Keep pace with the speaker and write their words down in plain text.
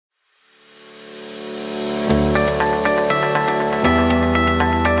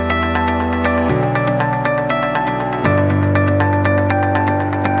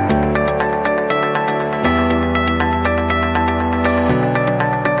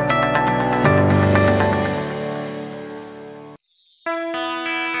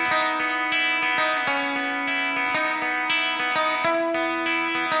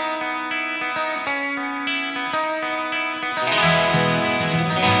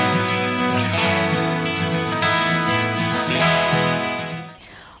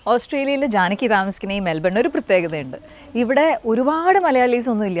ഓസ്ട്രേലിയയിൽ ജാനകി താമസിക്കുന്ന ഈ മെൽബണിന് ഒരു പ്രത്യേകതയുണ്ട്. ഇവിടെ ഒരുപാട് മലയാളീസ്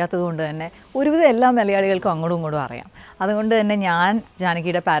ഒന്നും ഇല്ലാത്തത് കൊണ്ട് തന്നെ ഒരുവിധം എല്ലാ മലയാളികൾക്കും അങ്ങോട്ടും ഇങ്ങോട്ടും അറിയാം. അതുകൊണ്ട് തന്നെ ഞാൻ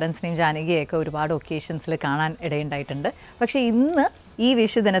ജാനകിയുടെ പാരൻസിനെയും ജാനകിയെയൊക്കെ ഒരുപാട് ഒക്കേഷൻസിൽ കാണാൻ ഇടയുണ്ടായിട്ടുണ്ട്. പക്ഷേ ഇന്ന് ഈ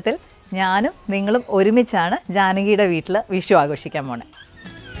വിഷു ദിനത്തിൽ ഞാനും നിങ്ങളും ഒരുമിച്ചാണ് ജാനകിയുടെ വീട്ടിൽ വിഷു ആഘോഷിക്കാൻ പോണേ.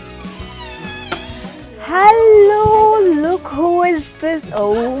 Hello, look who is this?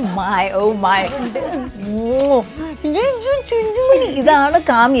 Oh my. ഇതാണ്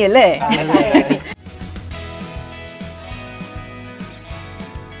കാമി അല്ലേ?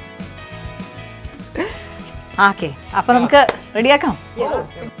 ഓക്കെ, അപ്പൊ നമുക്ക് റെഡിയാക്കാം.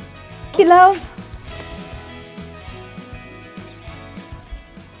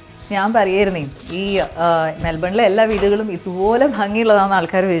 ഞാൻ പറയായിരുന്നേ, ഈ മെൽബണിലെ എല്ലാ വീടുകളും ഇതുപോലെ ഭംഗിയുള്ളതാണെന്ന്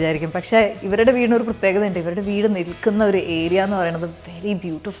ആൾക്കാർ വിചാരിക്കും. പക്ഷേ ഇവരുടെ വീടിനൊരു പ്രത്യേകത ഉണ്ട്. ഇവരുടെ വീട് നിൽക്കുന്ന ഒരു ഏരിയ എന്ന് പറയുന്നത് വെരി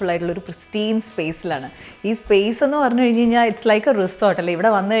ബ്യൂട്ടിഫുൾ ആയിട്ടുള്ള ഒരു പ്രിസ്റ്റീൻ സ്പേസിലാണ്. ഈ സ്പേസ് എന്ന് പറഞ്ഞു കഴിഞ്ഞ് കഴിഞ്ഞാൽ ഇറ്റ്സ് ലൈക്ക് എ റിസോർട്ട് അല്ലേ.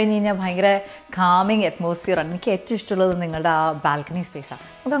 ഇവിടെ വന്നു കഴിഞ്ഞ് കഴിഞ്ഞാൽ ഭയങ്കര കാമിങ് അറ്റ്മോസ്ഫിയറാണ്. എനിക്ക് ഏറ്റവും ഇഷ്ടമുള്ളത് നിങ്ങളുടെ ആ ബാൽക്കണി സ്പേസാണ്.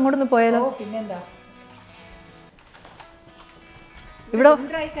 നമുക്ക് അങ്ങോട്ടൊന്ന് പോയാലോ? പിന്നെന്താ, ഇവിടെ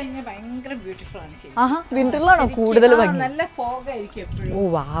വിന്ററിലാണോ കൂടുതൽ ഭംഗി? ഓ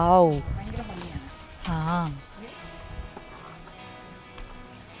വാവ്.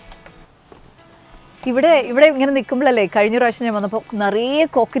 ഇവിടെ ഇങ്ങനെ നിൽക്കുമ്പോഴല്ലേ, കഴിഞ്ഞ പ്രാവശ്യം ഞാൻ വന്നപ്പോൾ നിറയെ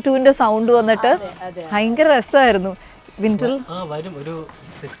കോക്കറ്റൂവിന്റെ സൗണ്ട് വന്നിട്ട് ഭയങ്കര രസമായിരുന്നു. വിന്ററിൽ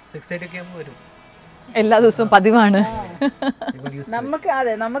എല്ലാ ദിവസവും പതിവാണ്.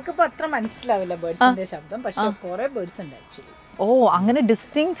 നമുക്കിപ്പോ അത്ര മനസ്സിലാവില്ല ബേർഡ്സിന്റെ ശബ്ദം, പക്ഷെ കുറെ ബേർഡ്സ് ഉണ്ട് ആക്ച്വലി. ഓ, അങ്ങനെ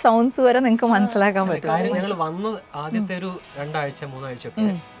ഡിസ്റ്റിങ് സൗണ്ട്സ് വരെ നിങ്ങൾക്ക് മനസ്സിലാക്കാൻ പറ്റും. ഞങ്ങൾ വന്ന് ആദ്യത്തെ ഒരു 2 ആഴ്ച 3 ആഴ്ച ഒക്കെ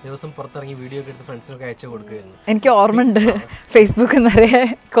ദിവസം പുറത്തിറങ്ങി വീഡിയോ ഒക്കെ എടുത്ത് ഫ്രണ്ട്സിനൊക്കെ അയച്ചു കൊടുക്കുകയായിരുന്നു. എനിക്ക് ഓർമ്മയുണ്ട്, ഫേസ്ബുക്ക് നിറയെ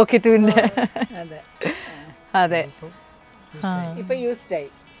കോക്കറ്റൂവിന്റെ. അതെ, ഇപ്പൊ യൂസ്ഡ് ആയി.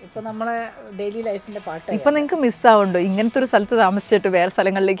 ഇപ്പൊ നമ്മളെ ഡെയിലി ലൈഫിന്റെ പാട്ട്. ഇപ്പൊ നിങ്ങൾക്ക് മിസ്സാവുണ്ടോ? ഇങ്ങനത്തെ ഒരു സ്ഥലത്ത് താമസിച്ചിട്ട് വേറെ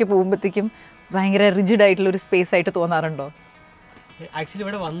സ്ഥലങ്ങളിലേക്ക് പോകുമ്പോഴത്തേക്കും ഭയങ്കര റിജിഡ് ആയിട്ടുള്ള ഒരു സ്പേസ് ആയിട്ട് തോന്നാറുണ്ടോ? ആക്ച്വലി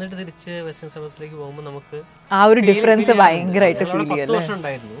ഇവിടെ വന്നിട്ട് തിരിച്ച് വെസ്റ്റേൺ സബർബ്സിലേക്ക് പോകുമ്പോൾ നമുക്ക് ആ ഒരു ഡിഫറൻസ് ഭയങ്കരമായിട്ട് ഫീൽ ചെയ്യും. 10 വർഷം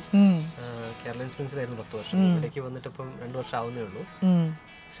ഉണ്ടായിരുന്നു കേരള സ്പ്രിങ്സിലായിരുന്നു 10 വർഷം. ഇവിടേക്ക് വന്നിട്ട് ഇപ്പം 2 വർഷം ആവുന്നേ ഉള്ളൂ.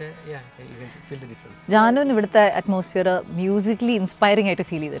 ജാനുവിന് ഇവിടുത്തെ അറ്റ്മോസ്ഫിയർ മ്യൂസിക്കലി ഇൻസ്പയറിംഗ് ആയിട്ട്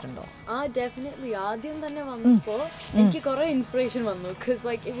ഫീൽ ചെയ്തിട്ടുണ്ടോ? ഡെഫിനറ്റ്ലി. ആദ്യം തന്നെ വന്നപ്പോ എനിക്ക് കുറെ ഇൻസ്പിറേഷൻ വന്നു. ബിക്കോസ്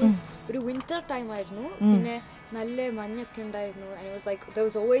ലൈക്ക് ഇറ്റ് വാസ് ഒരു വിന്റർ ടൈം ആയിരുന്നു, പിന്നെ നല്ല മഞ്ഞൊക്കെ ഉണ്ടായിരുന്നു. And it was like there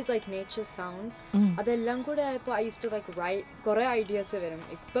was always like nature sounds. അതെല്ലാം കൂടെ ആയപ്പോൾ I used to like write കുറെ ഐഡിയാസ് വരും.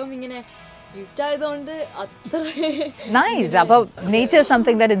 ഇപ്പം ഇങ്ങനെ യൂസ്ഡ് ആയതുകൊണ്ട് അത്ര നൈസ്. അപ്പോൾ nature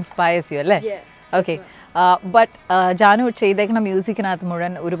something that inspires U അല്ലേ? ഓക്കെ. ബട്ട് ജാനു ചെയ്തേക്കുന്ന മ്യൂസിക്കിനകത്ത്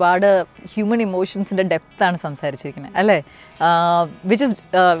മുഴുവൻ ഒരുപാട് ഹ്യൂമൻ ഇമോഷൻസിൻ്റെ ഡെപ്താണ് സംസാരിച്ചിരിക്കുന്നത് അല്ലേ? Which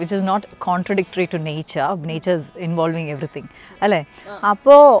is not contradictory to nature is involving everything അല്ലേ?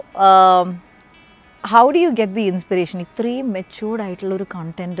 അപ്പോൾ how do you get the inspiration ഇത്രയും മെച്യൂർഡ് ആയിട്ടുള്ള ഒരു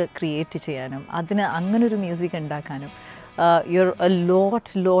കണ്ടൻറ്റ് ക്രിയേറ്റ് ചെയ്യാനും അതിന് അങ്ങനൊരു മ്യൂസിക് ഉണ്ടാക്കാനും? you're a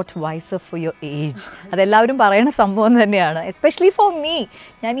lot wiser for your age. അതെല്ലാവരും പറയുന്ന സംഭവം തന്നെയാണ്, എസ്പെഷ്യലി ഫോർ മീ.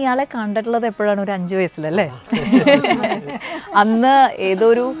 ഞാൻ ഇയാളെ കണ്ടിട്ടുള്ളത് എപ്പോഴാണ്? ഒരു 5 വയസ്സിലല്ലേ. അന്ന്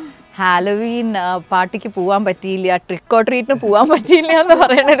ഏതൊരു ഹാലോവീൻ പാർട്ടിക്ക് പോകാൻ പറ്റിയില്ല, ട്രിക്ക് ഓർ ട്രീറ്റിന് പോകാൻ പറ്റിയില്ല എന്ന്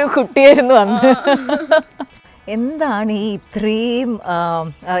പറയുന്ന ഒരു കുട്ടിയായിരുന്നു അന്ന്. എന്താണ് ഈ ഇത്രയും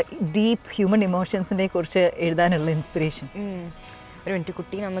ഡീപ്പ് ഹ്യൂമൻ ഇമോഷൻസിനെ കുറിച്ച് എഴുതാനുള്ള ഇൻസ്പിറേഷൻ? ഒരു മിനിറ്റ്,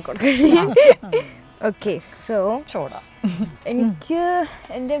 കുട്ടീനെ ഒന്ന് കൊടുക്കാം. ഓക്കെ, സോ എനിക്ക്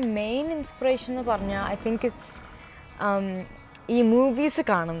എൻ്റെ മെയിൻ ഇൻസ്പിറേഷൻ എന്ന് പറഞ്ഞാൽ ഐ തിങ്ക് ഇറ്റ്സ് ഈ മൂവീസ്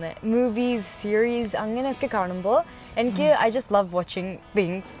കാണുന്നത്, മൂവീസ് സീരീസ് അങ്ങനെയൊക്കെ കാണുമ്പോൾ എനിക്ക് I just love watching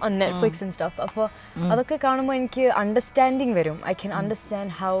things on Netflix and stuff. അപ്പോൾ അതൊക്കെ കാണുമ്പോൾ എനിക്ക് അണ്ടർസ്റ്റാൻഡിങ് വരും. I can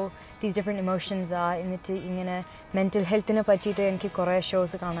understand how these different emotions ആ. എന്നിട്ട് ഇങ്ങനെ മെൻ്റൽ ഹെൽത്തിനെ പറ്റിയിട്ട് എനിക്ക് കുറേ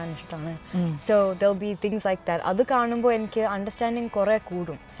ഷോസ് കാണാൻ ഇഷ്ടമാണ്. So there be things like that. അത് കാണുമ്പോൾ എനിക്ക് അണ്ടർസ്റ്റാൻഡിങ് കുറേ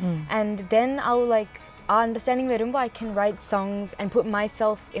കൂടും. ആൻഡ് ദെൻ ഐ ലൈക്ക് ആ അണ്ടർസ്റ്റാൻഡിങ് വരുമ്പോൾ I can write songs and put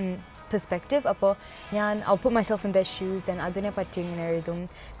myself in perspective. അപ്പോൾ ഞാൻ I put myself in the shoes and അതിനെ പറ്റി ഇങ്ങനെ എഴുതും.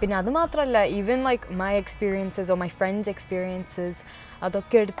 പിന്നെ അത് മാത്രമല്ല, even like my experiences or my friends experiences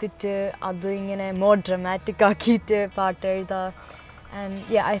അതൊക്കെ എടുത്തിട്ട് അത് ഇങ്ങനെ മോർ ഡ്രമാറ്റിക് ആക്കിയിട്ട് പാട്ട് എഴുതാം. And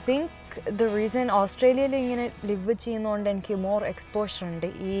yeah, I think the reason ഓസ്ട്രേലിയയിൽ ഇങ്ങനെ ലിവ് ചെയ്യുന്നതുകൊണ്ട് എനിക്ക് മോർ എക്സ്പോഷർ ഉണ്ട്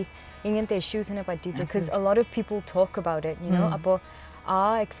ഈ ഇങ്ങനത്തെ ഇഷ്യൂസിനെ പറ്റിയിട്ട്. Because a lot of people talk about it, you know. അപ്പോൾ ആ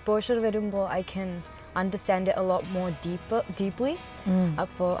എക്സ്പോഷർ വരുമ്പോൾ I can understand it a lot more deeply.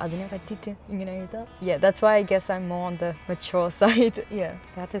 അപ്പോൾ അതിനെ പറ്റിയിട്ട് ഇങ്ങനെ എഴുതാം. Yeah, that's why I guess I'm more on the mature side. Yeah,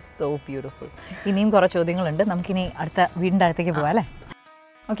 that is so beautiful. ഇനിയും കുറേ ചോദ്യങ്ങളുണ്ട്, നമുക്കിനി അടുത്ത വീടിൻ്റെ അകത്തേക്ക് പോകാം അല്ലേ?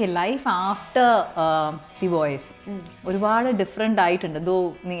 Okay, life after the voice ഒരുപാട് ഡിഫറെൻ്റ് ആയിട്ടുണ്ട്. ദോ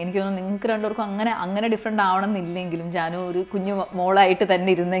എനിക്ക് തോന്നുന്നു നിങ്ങൾക്ക് രണ്ടുപേർക്കും അങ്ങനെ ഡിഫറെൻ്റ് ആവണമെന്നില്ലെങ്കിലും, ജാനു ഒരു കുഞ്ഞു മോളായിട്ട് തന്നെ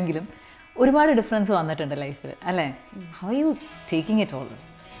ഇരുന്നെങ്കിലും ഒരുപാട് ഡിഫറൻസ് വന്നിട്ടുണ്ട് ലൈഫിൽ അല്ലേ? How you taking it all?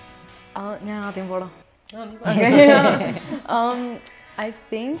 ഞാൻ ആദ്യം പോടാം. I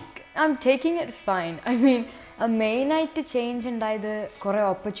think I'm taking it fine. I mean, a main change ഉണ്ടായത് കുറേ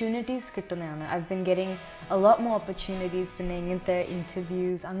opportunities കിട്ടുന്നതാണ്. I've been getting a lot more opportunities. പിന്നെ ഇങ്ങനത്തെ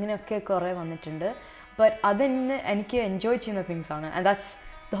interviews അങ്ങനെയൊക്കെ കുറേ വന്നിട്ടുണ്ട്. But അതെന്നെ എനിക്ക് enjoy ചെയ്യുന്ന things ആണ്. And that's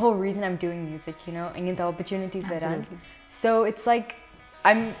the whole reason I'm doing music, you know, ഇങ്ങനത്തെ opportunities വരാൻ. So it's like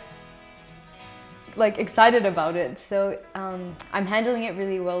I'm like excited about it. So I'm handling it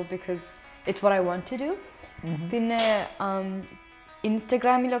really well because it's what I want to do. പിന്നെ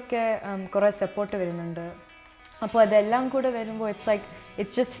ഇൻസ്റ്റഗ്രാമിലൊക്കെ കുറേ support വരുന്നുണ്ട്. അപ്പോൾ അതെല്ലാം കൂടെ വരുമ്പോൾ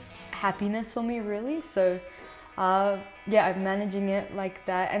it's just happiness for me really. So yeah, I'm managing it like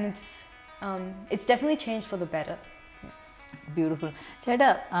that, and it's definitely changed for the better. Beautiful. ചേട്ടാ,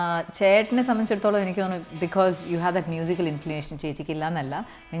 ചേട്ടനെ സംബന്ധിച്ചിടത്തോളം എനിക്ക് തോന്നുന്നു because you have that musical inclination ചേച്ചിക്ക് ഇല്ല എന്നല്ല,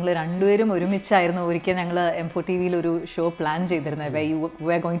 നിങ്ങൾ രണ്ടുപേരും ഒരുമിച്ചായിരുന്നു. ഒരിക്കൽ ഞങ്ങൾ M4 TV ഒരു ഷോ പ്ലാൻ ചെയ്തിരുന്നത് വേ U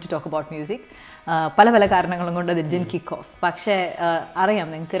way going to talk about music. പല പല കാരണങ്ങളും കൊണ്ട് അത് ഡിഡ്ന്റ് കിക്ക് ഓഫ്. പക്ഷേ അറിയാം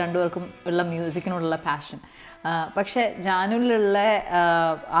നിങ്ങൾക്ക് രണ്ടുപേർക്കും ഉള്ള മ്യൂസിക്കിനോടുള്ള പാഷൻ. പക്ഷേ ജാനുവിലുള്ള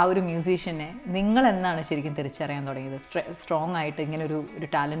ആ ഒരു മ്യൂസീഷ്യനെ നിങ്ങൾ എന്നാണ് ശരിക്കും തിരിച്ചറിയാൻ തുടങ്ങിയത്? സ്ട്രോങ് ആയിട്ട് ഇങ്ങനെ ഒരു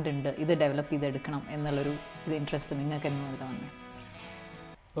ടാലൻ്റ് ഉണ്ട്, ഇത് ഡെവലപ്പ് ചെയ്തെടുക്കണം എന്നുള്ളൊരു ഇൻട്രസ്റ്റ് നിങ്ങൾക്ക് എന്ന് മുതൽ വന്നേ?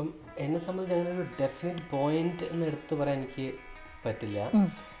 അപ്പം എന്നെ സംബന്ധിച്ച് അങ്ങനെ ഒരു ഡെഫിനറ്റ് പോയിന്റ് എന്ന് എടുത്ത് പറയാൻ എനിക്ക് പറ്റില്ല.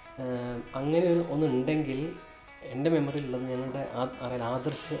 അങ്ങനെ ഒന്നുണ്ടെങ്കിൽ എൻ്റെ മെമ്മറിയിലുള്ളത് ഞങ്ങളുടെ അറിയാൻ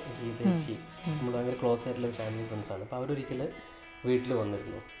ആദർശ ഗീതേച്ചി, നമ്മൾ ഭയങ്കര ക്ലോസ് ആയിട്ടുള്ള ഒരു ഫാമിലി ഫ്രണ്ട്സാണ്. അപ്പോൾ അവരൊരിക്കൽ വീട്ടിൽ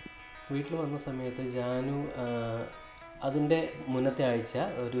വന്നിരുന്നു. വീട്ടിൽ വന്ന സമയത്ത് ജാനു അതിൻ്റെ മുന്നത്തെ ആഴ്ച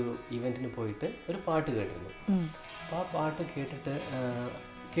ഒരു ഇവൻറ്റിന് പോയിട്ട് ഒരു പാട്ട് കേട്ടിരുന്നു. അപ്പോൾ ആ പാട്ട്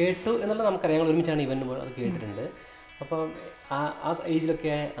കേട്ടു എന്നുള്ളത് നമുക്കറിയാം, ഞങ്ങൾ ഒരുമിച്ചാണ് ഇവൻറ്റിന് പോയത്, അത് കേട്ടിട്ടുണ്ട്. അപ്പം ആ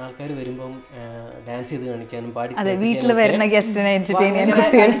ഏജിലൊക്കെ ആൾക്കാർ വരുമ്പം ഡാൻസ് ചെയ്ത് കാണിക്കാനും പാടി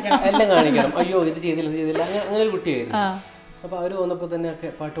എല്ലാം കാണിക്കണം. അയ്യോ ഇത് ചെയ്തില്ല അങ്ങനെ ഒരു കുട്ടിയായിരുന്നു. അപ്പൊ അവര് വന്നപ്പോ തന്നെ ഒക്കെ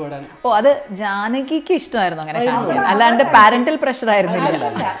പാട്ട് പാടാൻ. ഓ, അത് ജാനകിക്ക് ഇഷ്ടമായിരുന്നു അങ്ങനെ, അല്ലാണ്ട് പാരന്റൽ പ്രഷർ ആയിരുന്നില്ല.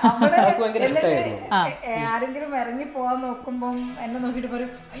 ആരെങ്കിലും ഇറങ്ങി പോവാൻ നോക്കുമ്പം എന്നെ നോക്കിട്ട്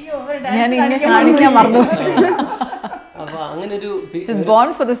പറയും അയ്യോ ഞാൻ ഇങ്ങനെ കാണിക്കാൻ മറന്നു. അപ്പൊ അങ്ങനെ ഒരു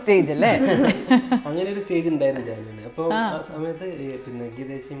അങ്ങനെ ഒരു സ്റ്റേജ് ഉണ്ടായിരുന്നു ജാനുവിന്. അപ്പോൾ ആ സമയത്ത് പിന്നെ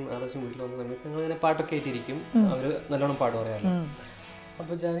ഗീതേശിയും ആദർശം വീട്ടിൽ വന്ന സമയത്ത് ഞങ്ങൾ അങ്ങനെ പാട്ടൊക്കെ ആയിട്ടിരിക്കും. അവര് നല്ലോണം പാട്ട് പറയാറ്.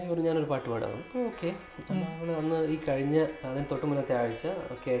 അപ്പോൾ ജാനകി പറഞ്ഞു ഞാനൊരു പാട്ട് പാടാം. അപ്പോൾ ഓക്കെ. അപ്പോൾ അവൾ അന്ന് ഈ കഴിഞ്ഞ അതിന് തൊട്ട് മുന്നത്തെ ആഴ്ച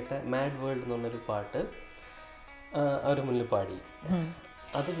കേട്ട മാഡ് വേൾഡ് എന്ന് പറഞ്ഞൊരു പാട്ട് അവരുടെ മുന്നിൽ പാടി.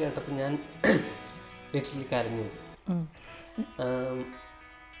 അത് കേട്ടപ്പോൾ ഞാൻ ലിറ്ററലി കരഞ്ഞു.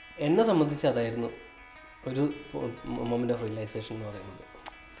 എന്നെ സംബന്ധിച്ച് അതായിരുന്നു ഒരു മൊമെന്റ് ഓഫ് റിയലൈസേഷൻ എന്ന് പറയുന്നത്.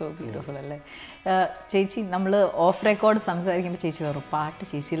 സോ ബ്യൂട്ടിഫുൾ അല്ലേ? ചേച്ചി, നമ്മൾ ഓഫ് റെക്കോർഡ് സംസാരിക്കുമ്പോൾ ചേച്ചി വേറെ പാട്ട്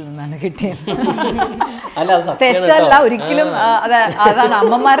ചേച്ചിയിൽ നിന്നാണ് കിട്ടിയത്. തെറ്റല്ല ഒരിക്കലും, അതാണ്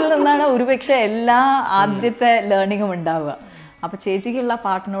അമ്മമാരിൽ നിന്നാണ് ഒരുപക്ഷെ എല്ലാ ആദ്യത്തെ ലേണിങ്ങും ഉണ്ടാവുക. അപ്പൊ ചേച്ചിക്കുള്ള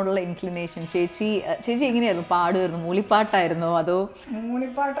പാട്ടിനോടുള്ള ഇൻക്ലിനേഷൻ, ചേച്ചി എങ്ങനെയായിരുന്നു പാടുമായിരുന്നു? മൂളിപ്പാട്ടായിരുന്നോ അതോ?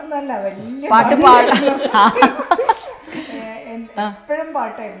 മൂളിപ്പാട്ടൊന്നല്ല, പാട്ട് പാടാ എപ്പോഴും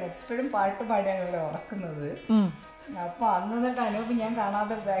പാട്ടായിരുന്നു. എപ്പോഴും പാട്ട് പാടിയാണ് ഇവിടെ ഉറക്കുന്നത്. അപ്പൊ അന്ന് എന്നിട്ട് അനൂപ് ഞാൻ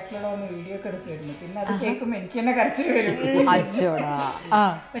കാണാതെ ബാക്കിലുള്ള ഒന്ന് വീഡിയോ ഒക്കെ എടുക്കുമായിരുന്നു. പിന്നെ അത് കേൾക്കുമ്പോൾ എനിക്ക് തന്നെ കരച്ചിൽ വരും.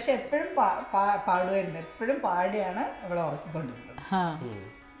 പക്ഷെ എപ്പോഴും പാടുമായിരുന്നു. എപ്പോഴും പാടിയാണ് ഇവിടെ ഉറക്കിക്കൊണ്ടിരുന്നത്.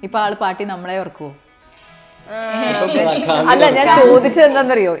 ഇപ്പൊ ആള് പാട്ടി നമ്മളെ ഉറക്കുവോ? അല്ല, ഞാൻ ചോദിച്ചത്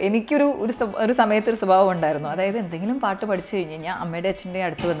എന്താണെന്നറിയോ, എനിക്കൊരു സമയത്തൊരു സ്വഭാവം ഉണ്ടായിരുന്നു. അതായത് എന്തെങ്കിലും പാട്ട് പഠിച്ചു കഴിഞ്ഞ് കഴിഞ്ഞാൽ അമ്മയുടെ അച്ഛൻ്റെ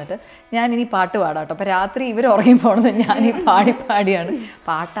അടുത്ത് വന്നിട്ട് ഞാൻ ഇനി പാട്ട് പാടാട്ടോ. അപ്പം രാത്രി ഇവർ ഉറങ്ങി പോണത് ഞാൻ ഈ പാടിയാണ്.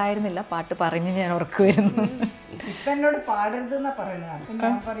 പാട്ടായിരുന്നില്ല, പാട്ട് പറഞ്ഞ് ഞാൻ ഉറക്കുമായിരുന്നു. ഇപ്പൊ എന്നോട് പാടരുതെന്നാ പറയുന്നത്. അപ്പൊ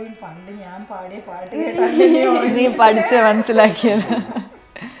ഞാൻ പറയും പണ്ട് ഞാൻ പാടിയ പാട്ട് നീ പഠിച്ച് മനസ്സിലാക്കിയത്.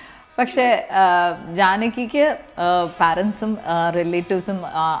 പക്ഷേ ജാനകിക്ക് പാരൻസും റിലേറ്റീവ്സും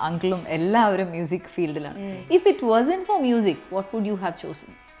അങ്കിളും എല്ലാവരും music ഫീൽഡിലാണ്. If it wasn't for music, what would you have chosen?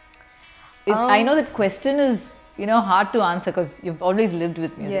 I know that question is hard to answer because you always lived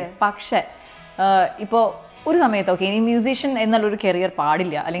with music. പക്ഷേ ഇപ്പോൾ ഒരു സമയത്ത് ഓക്കെ, ഇനി മ്യൂസീഷ്യൻ എന്നുള്ളൊരു കരിയർ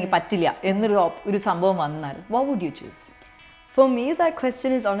പാടില്ല അല്ലെങ്കിൽ പറ്റില്ല എന്നൊരു സംഭവം വന്നാൽ what would you choose? For me, that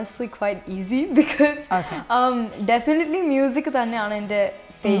question is honestly quite easy because definitely music തന്നെയാണ് എൻ്റെ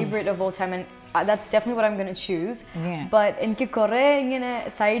favorite of all time, and that's definitely what I'm going to choose. But എനിക്ക് കുറേ ഇങ്ങനെ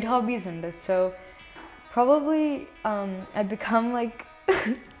side hobbies ഉണ്ട്, so probably I become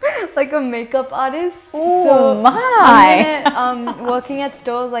like a makeup artist. Oh my! Working at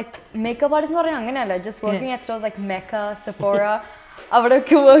stores like makeup artist എന്ന് പറഞ്ഞാൽ അങ്ങനെയല്ല, just working at stores like Mecca, Sephora,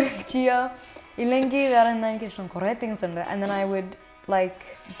 അവിടെയൊക്കെ work ചെയ്യുക. ഇല്ലെങ്കിൽ വേറെ എന്താ എനിക്ക് ഇഷ്ടം, കുറേ തിങ്സ് ഉണ്ട്. And then I would like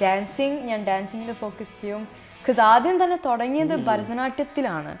dancing, ഞാൻ ഡാൻസിങ്ങിൽ ഫോക്കസ് ചെയ്യും. Because ആദ്യം തന്നെ തുടങ്ങിയത്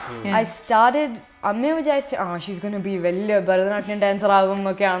ഭരതനാട്യത്തിലാണ്. I started അമ്മ വിചാരിച്ചു ഷീസ് ഗോണ ബി വലിയ ഭരതനാട്യം ഡാൻസർ ആകും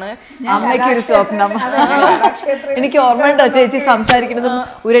എന്നൊക്കെയാണ് അമ്മയ്ക്കൊരു സ്വപ്നം. എനിക്ക് ഓർമ്മയുണ്ടോ ചേച്ചി സംസാരിക്കുന്നതും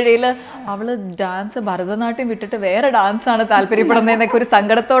ഒരിടയിൽ അവള് ഡാൻസ് ഭരതനാട്യം വിട്ടിട്ട് വേറെ ഡാൻസ് ആണ് താല്പര്യപ്പെടുന്നതെന്നൊക്കെ ഒരു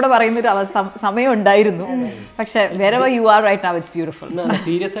സങ്കടത്തോടെ പറയുന്ന ഒരു സമയം ഉണ്ടായിരുന്നു. പക്ഷെ wherever you are right now it's beautiful.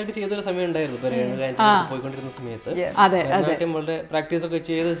 Serious ആയിട്ട് ചെയ്തൊരു സമയം ഉണ്ടായിരുന്നു പോയിക്കൊണ്ടിരുന്ന സമയത്ത്. ഭരതനാട്യം വളരെ പ്രാക്ടീസ് ഒക്കെ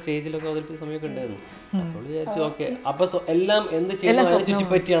ചെയ്ത് സ്റ്റേജിലൊക്കെ അവതരിപ്പിച്ച സമയമൊക്കെ ഉണ്ടായിരുന്നു. അപ്പോൾ വിചാരിച്ചു ഓക്കെ അപ്പൊ എല്ലാം എന്ത് ചെയ്യുന്നതിനെ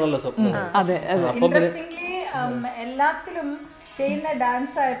ചുറ്റിപ്പറ്റിയാണല്ലോ സ്വപ്നം. ഇൻട്രസ്റ്റിംഗ്ലി എല്ലാത്തിലും ചെയ്യുന്ന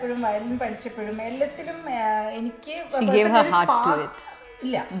ഡാൻസ് ആയപ്പോഴും വയലിൻ പഠിച്ചപ്പോഴും എല്ലാത്തിലും എനിക്ക്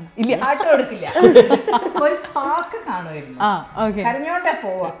ഇല്ല ഹാർട്ട് കൊടുക്കില്ല, ഒരു സ്പാർക്ക് കാണുമായിരുന്നു. കരഞ്ഞോണ്ടേ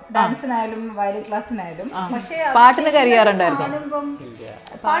പോവാ ഡാൻസിനായാലും വയലിൻ ക്ലാസ്സിനായാലും. പക്ഷെ പാട്ടിന് കരയാറുണ്ടായിരുന്നു. കാണുമ്പം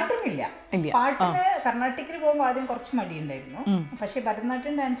പാട്ടിനില്ല. പാട്ടിന് കർണാട്ടിക്കിൽ പോകുമ്പോൾ ആദ്യം കുറച്ച് മടിയുണ്ടായിരുന്നു. പക്ഷെ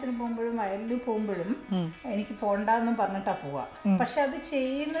ഭരതനാട്യം ഡാൻസിന് പോകുമ്പോഴും വയലിന് പോകുമ്പോഴും എനിക്ക് പോണ്ടെന്നും പറഞ്ഞിട്ടാ പോവാ. പക്ഷെ അത്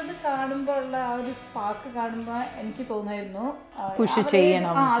ചെയ്യുന്നത് കാണുമ്പോൾ ഉള്ള ആ ഒരു സ്പാർക്ക് കാണുമ്പോ എനിക്ക് തോന്നായിരുന്നു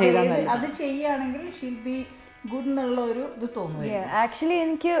അത് ചെയ്യുകയാണെങ്കിൽ ഷീൽ ബി ഗുഡ് എന്നുള്ള ഒരു ഇത് തോന്നുന്നു. ആക്ച്വലി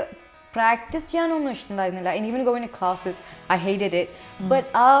എനിക്ക് പ്രാക്ടീസ് ചെയ്യാനൊന്നും ഇഷ്ടമുണ്ടായിരുന്നില്ല. And even going to classes I hated it. But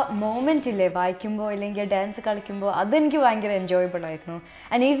ആ മൊമെന്റ് ഇല്ലേ വായിക്കുമ്പോൾ അല്ലെങ്കിൽ ഡാൻസ് കളിക്കുമ്പോൾ അതെനിക്ക് ഭയങ്കര എൻജോയബിൾ ആയിരുന്നു.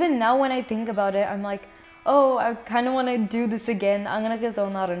 And even now when I think about it I M like I kind of want to do this again. അങ്ങനെയൊക്കെ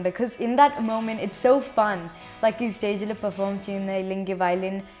തോന്നാറുണ്ട്. Because in that moment it's so fun. Like ഈ സ്റ്റേജിൽ പെർഫോം ചെയ്യുന്ന ഇല്ലെങ്കിൽ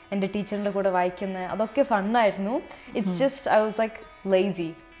വയലിൻ എൻ്റെ ടീച്ചറിൻ്റെ കൂടെ വായിക്കുന്ന അതൊക്കെ ഫണ്ണായിരുന്നു. It's just I was like lazy.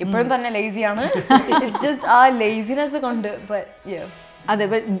 ഇപ്പോഴും തന്നെ ലേസിയാണ്. ഇറ്റ്സ് ജസ്റ്റ് ആ ലേസിനെസ് കൊണ്ട്. അതെ,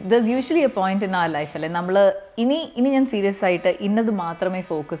 ദർസ് usually A point in our life അല്ലേ, നമ്മൾ ഇനി ഞാൻ സീരിയസ് ആയിട്ട് ഇന്നത് മാത്രമേ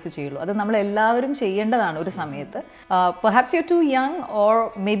ഫോക്കസ് ചെയ്യുള്ളൂ. അത് നമ്മളെല്ലാവരും ചെയ്യേണ്ടതാണ് ഒരു സമയത്ത്. Perhaps U to young or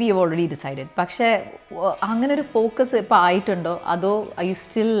may be you already decided. പക്ഷേ അങ്ങനെ ഒരു ഫോക്കസ് ഇപ്പോൾ ആയിട്ടുണ്ടോ, അതോ I you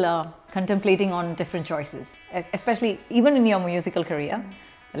still contemplating on different choices, especially even in your musical career?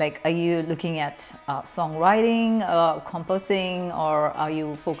 Like, are you looking at songwriting, composing, or are you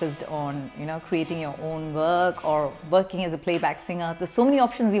focused on, creating your own work or working as a playback singer? There's so many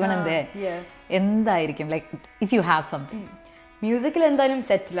options even in there. എന്തായിരിക്കും, like, if you have something? Musical എന്തായാലും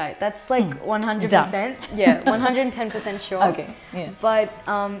settle ആയി. That's like 100%. Yeah, 110% sure. Okay. Yeah. But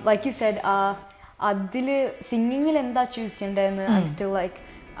like you said, അതില് സിംഗിങ്ങിൽ എന്താ choose ചെയ്യേണ്ടതെന്ന് I'm still like,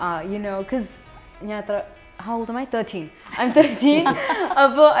 because ഞാൻ അത്ര how old am I? 13. I'm 13.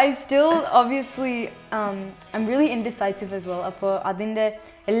 I still obviously I'm really indecisive as well. Adinde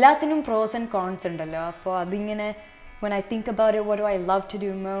ellathinum pros and cons undallo. Adingene when I think about it, what do I love to do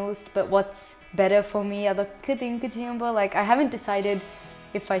most, but what's better for me, adokke think cheyumbo like I haven't decided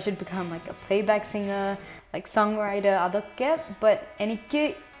if I should become like a playback singer, like songwriter adokke. But enikku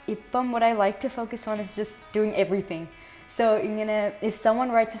ippam what I like to focus on is just doing everything. So if someone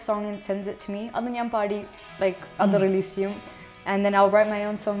writes a song and sends it to me, adu njan paadi like adu release cheyum, and then I'll write my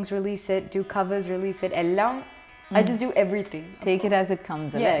own songs, release it, do covers, release it, ellam. I just do everything. Take it as it comes.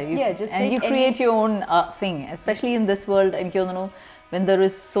 Just and take you create your own thing, especially in this world. And when there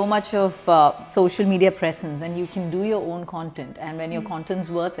is so much of social media presence, and you can do your own content, and when your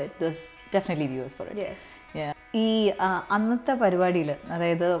content's worth it, there's definitely viewers for it. ഈ അന്നത്തെ പരിപാടിയിൽ,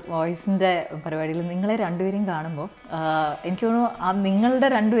 അതായത് വോയിസിൻ്റെ പരിപാടിയിൽ നിങ്ങളെ രണ്ടുപേരെയും കാണുമ്പോൾ എനിക്ക് തോന്നുന്നു നിങ്ങളുടെ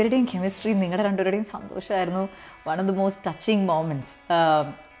രണ്ടുപേരുടെയും കെമിസ്ട്രി, നിങ്ങളുടെ രണ്ടുപേരുടെയും സന്തോഷമായിരുന്നു one of the most touching moments.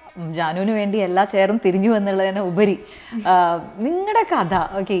 ജാനുവിന് വേണ്ടി എല്ലാ ചെയറും തിരിഞ്ഞു എന്നുള്ളതിന് ഉപരി നിങ്ങളുടെ കഥ,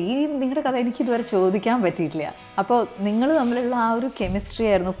 നിങ്ങളുടെ കഥ എനിക്ക് ഇതുവരെ ചോദിക്കാൻ പറ്റിയിട്ടില്ല. അപ്പോൾ നിങ്ങൾ തമ്മിലുള്ള ആ ഒരു കെമിസ്ട്രി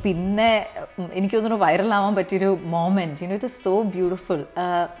ആയിരുന്നു പിന്നെ എനിക്ക് തോന്നുന്നു വൈറലാവാൻ പറ്റിയൊരു moment. It is so beautiful.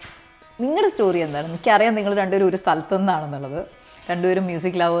 നിങ്ങളുടെ സ്റ്റോറി എന്താണ്? എനിക്കറിയാം നിങ്ങൾ രണ്ടുപേരും ഒരു സ്ഥലത്തു നിന്നാണെന്നുള്ളത്, രണ്ടുപേരും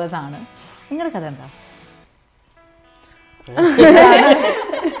മ്യൂസിക് ലവേഴ്സ് ആണ്. നിങ്ങളുടെ കഥ എന്താ?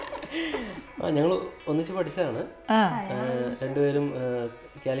 ഞങ്ങൾ ഒന്നിച്ച് പഠിച്ചതാണ്. രണ്ടുപേരും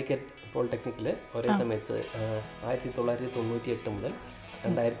കാലിക്കറ്റ് പോളിടെക്നിക്കിൽ ഒരേ സമയത്ത് 1998 മുതൽ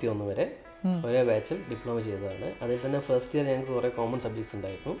 2001 വരെ ഒരേ ബാച്ചിൽ ഡിപ്ലോമ ചെയ്തതാണ്. അതിൽ തന്നെ ഫസ്റ്റ് ഇയർ ഞങ്ങൾക്ക് കുറേ കോമൺ സബ്ജക്ട്സ്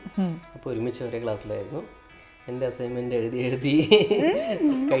ഉണ്ടായിരുന്നു. അപ്പോൾ ഒരുമിച്ച് ഒരേ ക്ലാസ്സിലായിരുന്നു. എൻ്റെ അസൈൻമെന്റ് എഴുതി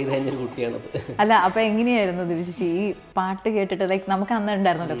കൈ തഞ്ഞൊരു കുട്ടിയാണത്. അല്ല, അപ്പൊ എങ്ങനെയായിരുന്നു ദിവസി ഈ പാട്ട് കേട്ടിട്ട്? ലൈക്ക് നമുക്ക് അന്ന്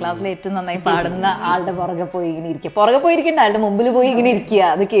ഉണ്ടായിരുന്നല്ലോ ക്ലാസ്സിൽ ഏറ്റവും നന്നായി പാടുന്ന ആളുടെ പുറകെ പോയി ഇങ്ങനെ ഇരിക്കുക, പുറകെ പോയിരിക്കണ്ട, ആളുടെ മുമ്പിൽ പോയി ഇങ്ങനെ ഇരിക്കുക,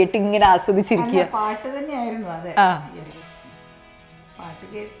 അത് കേട്ട് ഇങ്ങനെ ആസ്വദിച്ചിരിക്കുക. പാട്ട് തന്നെയായിരുന്നു. അതെ,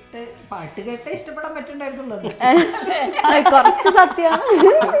 പാട്ട് കേട്ട് ഇഷ്ടപ്പെടാൻ പറ്റുണ്ടായിരുന്നുള്ളത് കുറച്ച് സത്യമാണ്.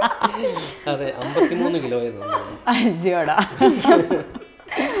 അതെ, 53 കിലോ ആയിരുന്നു. അയ്യോടാ,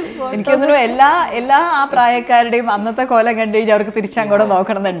 എനിക്ക് തോന്നുന്നു എല്ലാ ആ പ്രായക്കാരുടെയും അന്നത്തെ കോലം കണ്ടു കഴിഞ്ഞാൽ അവർക്ക് തിരിച്ചങ്ങോട്ട്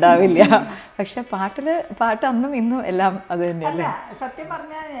നോക്കണമെന്നുണ്ടാവില്ല. പക്ഷെ പാട്ട് അന്നും ഇന്നും എല്ലാം അത് തന്നെയല്ലേ. സത്യം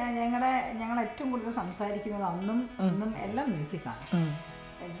പറഞ്ഞാൽ ഞങ്ങൾ ഏറ്റവും കൂടുതൽ സംസാരിക്കുന്നത് അന്നും ഇന്നും എല്ലാം മ്യൂസിക്കാണ്.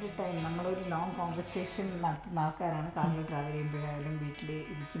 എവറി ടൈം നമ്മളൊരു ലോങ് കോൺവെർസേഷൻ നടത്തുന്ന ആൾക്കാരാണ്. കാറിൽ ട്രാവൽ ചെയ്യുമ്പോഴായാലും വീട്ടിൽ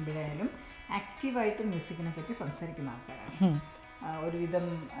ഇരിക്കുമ്പോഴായാലും ആക്റ്റീവായിട്ട് മ്യൂസിക്കിനെ പറ്റി സംസാരിക്കുന്ന ആൾക്കാരാണ്. ഒരുവിധം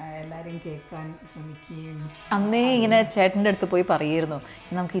എല്ലാവരെയും കേൾക്കാൻ ശ്രമിക്കുകയും അന്നേ ഇങ്ങനെ ചേട്ടൻ്റെ അടുത്ത് പോയി പറയായിരുന്നു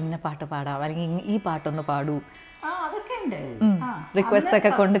നമുക്ക് ഇന്ന പാട്ട് പാടാം അല്ലെങ്കിൽ ഈ പാട്ടൊന്ന് പാടൂ, അതൊക്കെ ഉണ്ട്, റിക്വസ്റ്റ്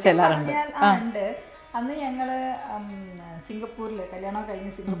ഒക്കെ കൊണ്ട് ചെല്ലാറുണ്ട്. ഉണ്ട്. അന്ന് ഞങ്ങള് സിംഗപ്പൂരിൽ കല്യാണം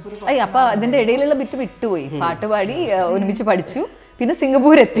കഴിഞ്ഞ് സിംഗപ്പൂർ അപ്പൊ അതിന്റെ ഇടയിലുള്ള ബിറ്റ് വിട്ടുപോയി. പാട്ട് പാടി ഒരുമിച്ച് പഠിച്ചു, പിന്നെ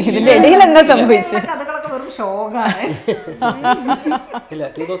സിംഗപ്പൂർ എത്തി. ഇതിന്റെ ഇടയിൽ എന്താ സംഭവിച്ചു? കഥകളൊക്കെ വെറും ഷോക്കാണ്. ഇല്ല,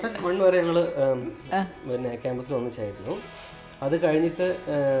 2001 വരെ ഞങ്ങള് പിന്നെ ക്യാമ്പസിൽ ഒന്നിച്ചായിരുന്നു. അത് കഴിഞ്ഞിട്ട്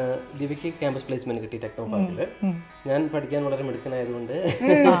ദിവ്യക്ക് ക്യാമ്പസ് പ്ലേസ്മെന്റ് കിട്ടി ടെക്നോ പാർക്കിൽ. ഞാൻ പഠിക്കാൻ വളരെ മിടുക്കനായതുകൊണ്ട്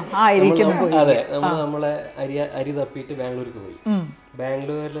അതെ നമ്മളെ അരി തപ്പിയിട്ട് ബാംഗ്ലൂർക്ക് പോയി.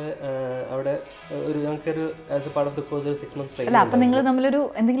 ബാംഗ്ലൂരിൽ അവിടെ ഒരു ഞങ്ങൾക്കൊരു as A part of the course ഒരു 6 months ട്രെയിനിങ്. അപ്പൊ നിങ്ങൾ തമ്മിലൊരു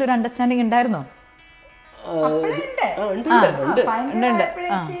എന്തെങ്കിലും ഒരു അണ്ടർസ്റ്റാൻഡിങ് ഉണ്ടായിരുന്നോ?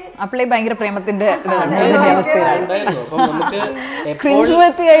 അപ്പോഴേ ഭയങ്കര പ്രേമത്തിന്റെ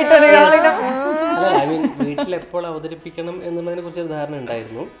വീട്ടിൽ എപ്പോൾ അവതരിപ്പിക്കണം എന്നുള്ളതിനെ കുറിച്ച് ഒരു ധാരണ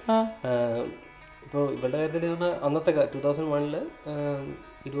ഉണ്ടായിരുന്നു. ഇപ്പോൾ ഇവരുടെ കാര്യത്തിൽ അന്നത്തെ 2001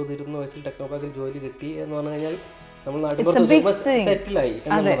 20 വയസ്സിൽ ടെക്നോ പാർക്കിൽ ജോലി കിട്ടി എന്ന് പറഞ്ഞു കഴിഞ്ഞാൽ നമ്മൾ നാട്ടിൽ സെറ്റിലായി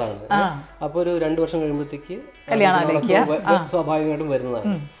എന്നുള്ളതാണ്. അപ്പോൾ ഒരു 2 വർഷം കഴിയുമ്പോഴത്തേക്ക് സ്വാഭാവികമായിട്ടും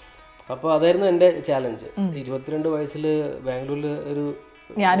വരുന്നതാണ്. അപ്പോൾ അതായിരുന്നു എൻ്റെ ചാലഞ്ച്. 22 വയസ്സിൽ ബാംഗ്ലൂരിൽ ഒരു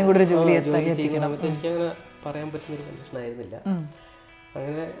ഞാനും കൂടെ ജോലി ചെയ്യുന്ന സമയത്ത് എനിക്കങ്ങനെ പറയാൻ പറ്റുന്നൊരു കണ്ടീഷൻ ആയിരുന്നില്ല.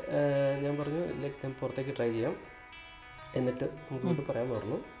 അങ്ങനെ ഞാൻ പറഞ്ഞു ലൈക്ക് ഞാൻ പുറത്തേക്ക് ട്രൈ ചെയ്യാം, എന്നിട്ട് നമുക്ക് പറയാൻ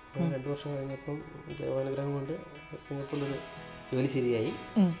പറഞ്ഞു. 2 വർഷം കഴിഞ്ഞപ്പം ദൈവാനുഗ്രഹം കൊണ്ട് സിംഗപ്പൂരിലൊരു ജോലി ശരിയായി.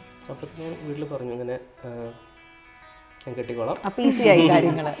 അപ്പോഴത്തേക്ക് ഞാൻ വീട്ടിൽ പറഞ്ഞു ഇങ്ങനെ ഞാൻ കെട്ടിക്കോളാം. അപ്പം ഈസിയായി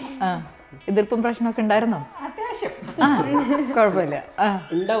കാര്യങ്ങൾ. എതിർപ്പും പ്രശ്നമൊക്കെ ഉണ്ടായിരുന്നോ? അത്യാവശ്യം കുഴപ്പമില്ല.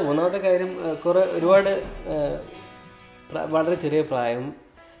 ഉണ്ടാവും. ഒന്നാമത്തെ കാര്യം ഒരുപാട് വളരെ ചെറിയ പ്രായം.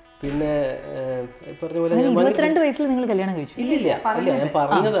 പിന്നെ പറഞ്ഞ പോലെ 22 വയസ്സിൽ നിങ്ങൾ കല്യാണം കഴിച്ചു? ഇല്ലില്ല, ഞാൻ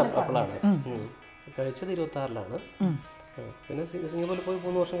പറഞ്ഞത് അപ്പോഴാണ്. കഴിച്ചത് 26-ലാണ്. പിന്നെ സിംഗപ്പൂരിൽ പോയി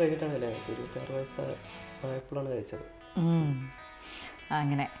 3 വർഷം കഴിഞ്ഞിട്ടാണ് കല്യാണം കഴിച്ചത്. 26 വയസ്സായപ്പോഴാണ് കഴിച്ചത്.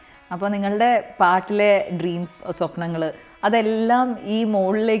 അങ്ങനെ. അപ്പോൾ നിങ്ങളുടെ പാട്ടിലെ ഡ്രീംസ്, സ്വപ്നങ്ങൾ അതെല്ലാം ഈ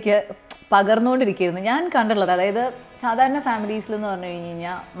മോളിലേക്ക് പകർന്നുകൊണ്ടിരിക്കുകയായിരുന്നു ഞാൻ കണ്ടിട്ടുള്ളത്. അതായത് സാധാരണ ഫാമിലീസിലെന്ന് പറഞ്ഞു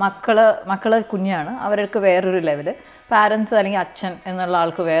കഴിഞ്ഞാൽ മക്കൾ കുഞ്ഞാണ്, അവർക്ക് വേറൊരു ലെവല്, പാരൻസ് അല്ലെങ്കിൽ അച്ഛൻ എന്നുള്ള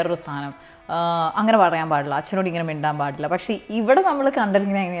ആൾക്ക് വേറൊരു സ്ഥാനം, അങ്ങനെ പറയാൻ പാടില്ല, അച്ഛനോട് ഇങ്ങനെ മിണ്ടാൻ പാടില്ല. പക്ഷേ ഇവിടെ നമ്മൾ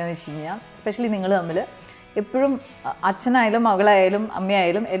കണ്ടിരിക്കുന്നത് എങ്ങനെയാണെന്ന് വെച്ച് കഴിഞ്ഞാൽ സ്പെഷ്യലി നിങ്ങൾ തമ്മിൽ എപ്പോഴും അച്ഛനായാലും മകളായാലും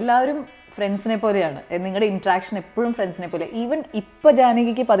അമ്മയായാലും എല്ലാവരും ഫ്രണ്ട്സിനെ പോലെയാണ്. നിങ്ങളുടെ ഇൻട്രാക്ഷൻ എപ്പോഴും ഫ്രണ്ട്സിനെ പോലെ. ഈവൻ ഇപ്പോൾ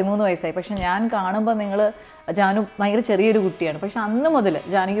ജാനകിക്ക് 13 വയസ്സായി, പക്ഷെ ഞാൻ കാണുമ്പോൾ ജാനു ഭയങ്കര ചെറിയൊരു കുട്ടിയാണ്. പക്ഷെ അന്ന് മുതൽ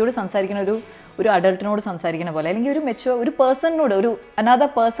ജാനകിയോട് സംസാരിക്കുന്ന ഒരു അഡൾട്ടിനോട് സംസാരിക്കുന്ന പോലെ, അല്ലെങ്കിൽ ഒരു പേഴ്സണിനോട്, ഒരു അനാഥ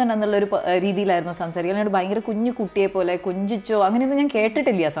പേഴ്സൺ എന്നുള്ളൊരു രീതിയിലായിരുന്നു സംസാരിക്കുക. അല്ലെങ്കിൽ ഭയങ്കര കുഞ്ഞു കുട്ടിയെ പോലെ കൊഞ്ചിച്ചോ അങ്ങനെയൊന്നും ഞാൻ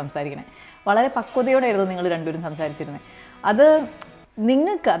കേട്ടിട്ടില്ല സംസാരിക്കണേ. വളരെ പക്വതയോടെയായിരുന്നു നിങ്ങൾ രണ്ടുപേരും സംസാരിച്ചിരുന്നത്. അത്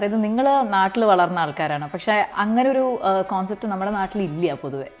നിങ്ങൾക്ക്, അതായത് നിങ്ങൾ നാട്ടിൽ വളർന്ന ആൾക്കാരാണ്, പക്ഷേ അങ്ങനൊരു കോൺസെപ്റ്റ് നമ്മുടെ നാട്ടിലില്ല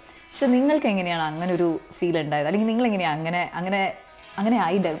പൊതുവെ. പക്ഷെ നിങ്ങൾക്ക് എങ്ങനെയാണ് അങ്ങനെ ഒരു ഫീൽ ഉണ്ടായത്? അല്ലെങ്കിൽ നിങ്ങൾ എങ്ങനെയാണ് അങ്ങനെ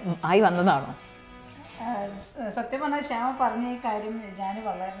ആയി വന്നതാണോ? സത്യം പറഞ്ഞാൽ ശ്യാമ പറഞ്ഞ ഈ കാര്യം ഞാൻ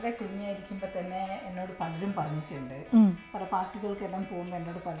വളരെ കുഞ്ഞായിരിക്കുമ്പോൾ തന്നെ എന്നോട് പലരും പറഞ്ഞിട്ടുണ്ട്. പല പാർട്ടികൾക്കെല്ലാം പോകുമ്പോൾ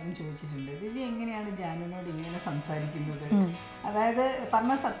എന്നോട് പലരും ചോദിച്ചിട്ടുണ്ട്, ദിവ്യ എങ്ങനെയാണ് ജാനുവിനോട് ഇങ്ങനെ സംസാരിക്കുന്നത്? അതായത്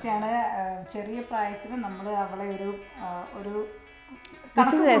പറഞ്ഞ സത്യമാണ്, ചെറിയ പ്രായത്തിൽ നമ്മൾ അവളെ ഒരു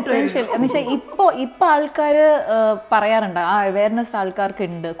ഇപ്പൊ ആൾക്കാർ പറയാറുണ്ട്, ആ അവയർനെസ് ആൾക്കാർക്ക്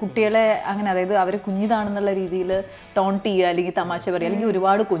ഉണ്ട്, കുട്ടികളെ അങ്ങനെ, അതായത് അവർ കുഞ്ഞിതാണെന്നുള്ള രീതിയിൽ ടോണ്ട് ചെയ്യുക, അല്ലെങ്കിൽ തമാശ പറയുക, അല്ലെങ്കിൽ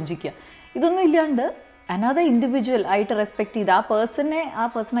ഒരുപാട് കൊഞ്ചിക്കുക, ഇതൊന്നും ഇല്ലാണ്ട് അനദർ ഇൻഡിവിജ്വൽ ആയിട്ട് റെസ്പെക്ട് ചെയ്ത് ആ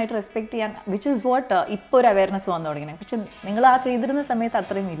പേഴ്സണായിട്ട് റെസ്പെക്ട് ചെയ്യാൻ, വിച്ച് ഇസ് വാട്ട് ഇപ്പോൾ ഒരു അവയർനെസ് വന്നു തുടങ്ങിയത്. പക്ഷെ നിങ്ങൾ ആ ചെയ്തിരുന്ന സമയത്ത്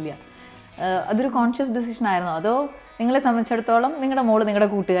അത്രയും ഇല്ല. അതൊരു കോൺഷ്യസ് ഡിസിഷൻ ആയിരുന്നോ, അതോ നിങ്ങളെ സംബന്ധിച്ചിടത്തോളം നിങ്ങളുടെ മോള് നിങ്ങളുടെ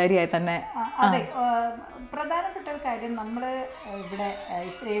കൂട്ടുകാരിയായി തന്നെ? അതെ, പ്രധാനപ്പെട്ട ഒരു കാര്യം, നമ്മൾ ഇവിടെ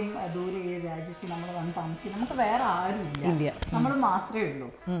ഇത്രയും ദൂരെ ഈ രാജ്യത്ത് നമ്മൾ വന്ന് താമസിക്കും, നമുക്ക് വേറെ ആരും ഇല്ല, നമ്മൾ മാത്രമേ ഉള്ളൂ.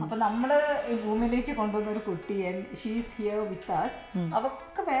 അപ്പൊ നമ്മൾ ഈ ഭൂമിയിലേക്ക് കൊണ്ടുവന്ന ഒരു കുട്ടി, ഷീസ് ഹിയർ വിത്ത് അസ്,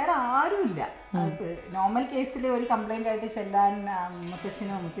 അവർക്ക് വേറെ ആരും ഇല്ല. നോർമൽ കേസിൽ ഒരു കംപ്ലൈന്റ് ആയിട്ട് ചെല്ലാൻ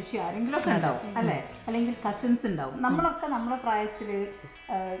മുത്തശ്ശനോ മുത്തശ്ശിയോ ആരെങ്കിലും ഒക്കെ ഉണ്ടാവും, അല്ലേ? അല്ലെങ്കിൽ കസിൻസ് ഉണ്ടാവും. നമ്മളൊക്കെ നമ്മുടെ പ്രായത്തില്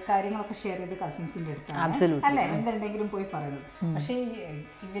കാര്യങ്ങളൊക്കെ ഷെയർ ചെയ്ത് കസിൻസിന്റെ അടുത്താണ്, അല്ലെ? എന്തുണ്ടെങ്കിലും പോയി പറയുന്നത്. പക്ഷെ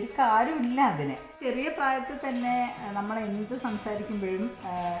ഇവർക്ക് ആരും ഇല്ല അതിന്. ചെറിയ പ്രായത്തിൽ തന്നെ നമ്മൾ എന്ത് സംസാരിക്കുമ്പോഴും,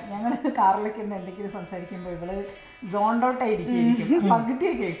 ഞങ്ങൾ കാറിലൊക്കെ എന്തെങ്കിലും സംസാരിക്കുമ്പോൾ ഇവള് സോൺഡ് ഔട്ട് ആയിരിക്കും,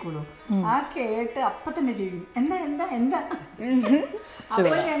 പകുതിയെ കേൾക്കുള്ളൂ. ആ കേട്ട് അപ്പം തന്നെ ചെയ്യും എന്താ എന്താ എന്താ.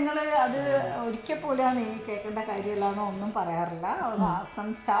 അപ്പോൾ ഞങ്ങൾ അത് ഒരിക്കൽ പോലെയാണ് ഈ കേൾക്കേണ്ട കാര്യമില്ലാന്നോ ഒന്നും പറയാറില്ല. ഫ്രം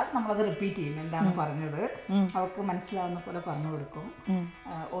സ്റ്റാർട്ട് നമ്മളത് റിപ്പീറ്റ് ചെയ്യും, എന്താണ് പറഞ്ഞത് അവൾക്ക് മനസ്സിലാവുന്ന പോലെ പറഞ്ഞു കൊടുക്കും.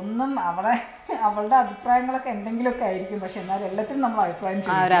 ഒന്നും അവളുടെ അഭിപ്രായങ്ങളൊക്കെ എന്തെങ്കിലുമൊക്കെ ആയിരിക്കും, പക്ഷെ എന്നാൽ എല്ലാത്തിനും നമ്മൾ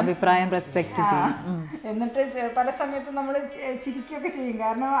അഭിപ്രായം റെസ്പെക്ട് ചെയ്യും. എന്നിട്ട് പല സമയത്തും നമ്മൾ ചിരിക്കുകയൊക്കെ ചെയ്യും,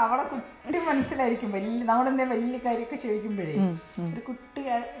 കാരണം അവളെ കുട്ടി മനസ്സിലായിരിക്കും. നമ്മളെന്തെങ്കിലും വലിയ കാര്യമൊക്കെ ചോദിക്കുമ്പോഴേ ഒരു കുട്ടി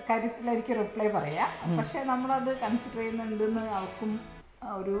കാര്യത്തിലായിരിക്കും റിപ്ലൈ പറയാ, പക്ഷെ നമ്മളത് കൺസിഡർ ചെയ്യുന്നുണ്ടെന്ന് അവൾക്കും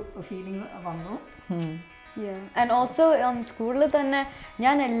ഒരു ഫീലിംഗ് വന്നു. ആൻഡ് ഓൾസോ സ്കൂളിൽ തന്നെ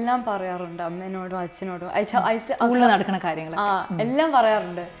ഞാൻ എല്ലാം പറയാറുണ്ട് അമ്മേനോടും അച്ഛനോടും, നടക്കുന്ന കാര്യങ്ങൾ എല്ലാം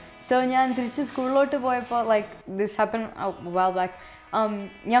പറയാറുണ്ട്. സോ ഞാൻ തിരിച്ച് സ്കൂളിലോട്ട് പോയപ്പോൾ like this happen well back,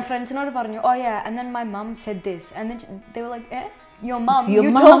 ഞാൻ ഫ്രണ്ട്സിനോട് പറഞ്ഞു oh yeah and then my mom said this and then they were like your mom you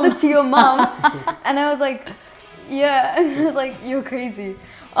told this to your mom and I was like yeah and I was like you're crazy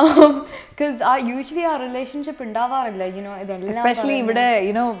because usually our relationship ഉണ്ടാവാറില്ല, you know, especially ഇവിടെ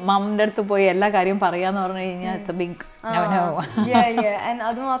you know മമ്മിന്റെ അടുത്ത് പോയി എല്ലാ കാര്യം പറയാന്ന് പറഞ്ഞു കഴിഞ്ഞാൽ it's a big no. yeah and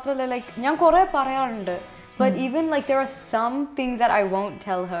അത് മാത്രമല്ല like ഞാൻ കുറേ പറയാറുണ്ട്, but even like there are some things that I won't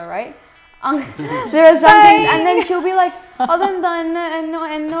tell her, right? There are some things and then she'll be like അതെന്താ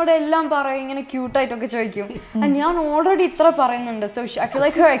എന്നോട് എല്ലാം പറയും, ഇങ്ങനെ ക്യൂട്ടായിട്ടൊക്കെ ചോദിക്കും. And ഞാൻ ഓൾറെഡി ഇത്ര പറയുന്നുണ്ട്, so I feel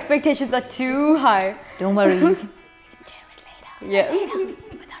like her expectations are too high. Don't worry. Yeah.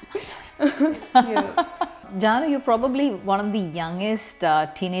 Janu, you're probably one of the youngest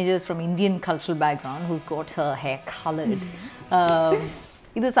teenagers from Indian cultural background who's got her hair colored.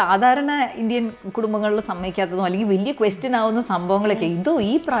 ഇത് സാധാരണ Indian കുടുംബങ്ങളിൽ സമ്മതിക്കാത്തതും അല്ലെങ്കിൽ വലിയ question ആവുന്ന സംഭവങ്ങളൊക്കെ ഇതോ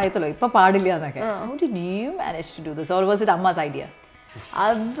ഈ പ്രായത്തിലോ ഇപ്പൊ പാടില്ല എന്നൊക്കെ. How did you manage to do this, or was it Amma's idea?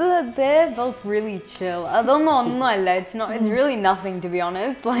 They're both really chill. അതൊന്നും ഒന്നുമല്ല, it's really nothing to be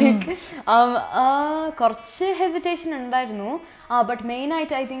honest. Like കുറച്ച് hesitation ഉണ്ടായിരുന്നു, but main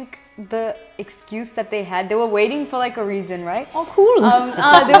ആയിട്ട് I think the excuse that they had, they were waiting for like a reason, right? Oh cool.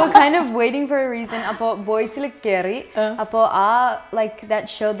 They were kind of waiting for a reason. Appo boys like carry appo like that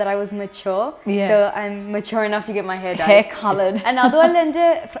showed that I was mature. So I'm mature enough to get my hair dyed, hair colored. And അതുപോലെ എൻ്റെ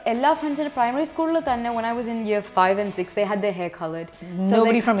എല്ലാ ഫ്രണ്ട്സിൻ്റെ primary school തന്നെ when I was in year 5 and 6 they had their hair colored. So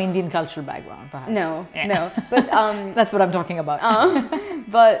nobody from Indian cultural background perhaps. No. But that's what I'm talking about.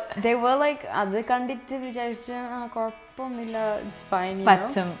 But they were like അത് കണ്ടിട്ട് വിചാരിച്ചു കുഴപ്പമൊന്നുമില്ല, it's fine, you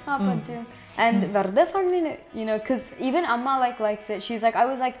know. And വെറുതെ ഫണ്ണിന്, you know, because even Amma likes it. She's like, I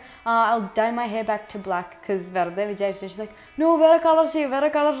was like I'll dye my hair back to black because വെറുതെ വിചാരിച്ചു. She's like no, വേറെ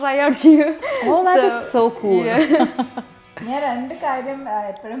colour try out ചെയ്യൂ. Oh, that is so cool. ഞാൻ രണ്ട് കാര്യം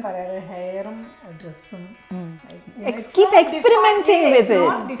എപ്പോഴും പറയാറ്, ഹെയറും ഡ്രസ്സും keep experimenting with it.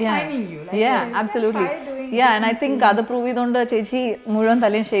 Not defining you. Like, yeah, absolutely. And I think അത് പ്രൂവ് ചെയ്തുകൊണ്ട് ചേച്ചി മുഴുവൻ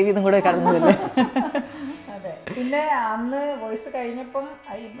തലയും ഷേവ് ചെയ്തും കൂടെ കടന്നില്ലേ. അതെ. പിന്നെ അന്ന് വോയിസ് കഴിഞ്ഞപ്പം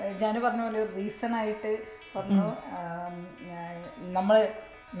ജാനു പറഞ്ഞ പോലെ ഒരു റീസൺ ആയിട്ട് പറഞ്ഞു,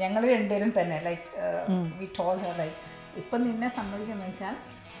 ഞങ്ങൾ രണ്ടുപേരും തന്നെ like we toll Har like ഇപ്പം നിന്നെ സമ്മതിക്കുന്നത് വെച്ചാൽ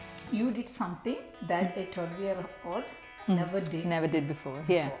you did something that a 12-year-old never did before.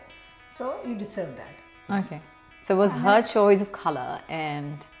 So you deserve that. Okay. So it was her choice of color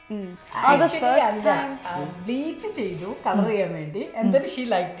and the first time bleach ചെയ്തു colour ചെയ്യാൻ വേണ്ടി, and then she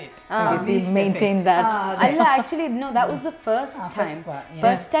liked it. She maintained that. Actually no, that was the first time.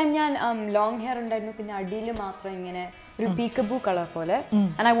 First time ഞാൻ long hair ഉണ്ടായിരുന്നു, പിന്നെ അടിയിൽ മാത്രം ഇങ്ങനെ ഒരു peekaboo color പോലെ,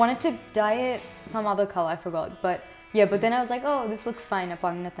 and I wanted to dye it some other color, I forgot, but then I was like, oh, this looks fine. അപ്പോൾ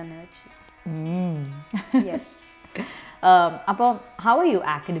അങ്ങനെ തന്നെ വെച്ചു. Yes. അപ്പോൾ how are you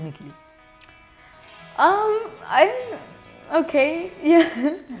academically? I'm okay. Yeah.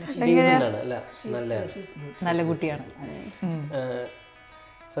 നല്ല കുട്ടിയാണ്.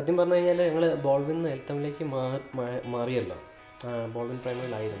 സത്യം പറഞ്ഞു കഴിഞ്ഞാൽ ഞങ്ങൾ ബോൾവിൻ എൽത്തമിലേക്ക് മാറിയല്ലോ. ബോൾവിൻ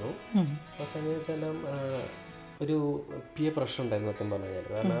പ്രൈമറിയിലായിരുന്നു. ആ സമയത്തെല്ലാം ഒരു പിയർ പ്രഷർ ഉണ്ടായിരുന്നു സത്യം പറഞ്ഞു കഴിഞ്ഞാൽ,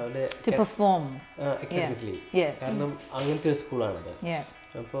 കാരണം അവരുടെ അക്കാഡമിക്കലി, കാരണം അങ്ങനത്തെ ഒരു സ്കൂളാണത്.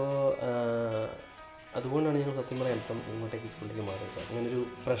 അപ്പോൾ അതുകൊണ്ടാണ് ഞങ്ങൾ സത്യം പറഞ്ഞാൽ എൽത്തം ഇങ്ങോട്ടേക്ക് സ്കൂളിലേക്ക് മാറിയത്. അങ്ങനെ ഒരു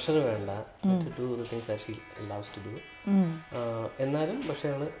പ്രഷർ വേണ്ട, to the things that she loves to do. എന്നാലും പക്ഷേ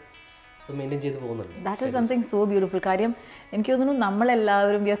ഞങ്ങൾ മെയിൻറ്റെയിൻ ചെയ്ത് പോകുന്നുണ്ട്. That is something so beautiful. കാര്യം എനിക്ക് തോന്നുന്നു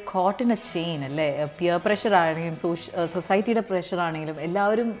നമ്മളെല്ലാവരും V R coat in A chain അല്ലേ. പിയർ പ്രഷർ ആണെങ്കിലും സൊസൈറ്റിയുടെ പ്രഷർ ആണെങ്കിലും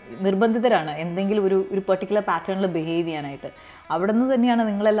എല്ലാവരും നിർബന്ധിതരാണ് എന്തെങ്കിലും ഒരു പെർട്ടിക്കുലർ പാറ്റേണിൽ ബിഹേവ് ചെയ്യാനായിട്ട്. അവിടെ നിന്ന് തന്നെയാണ്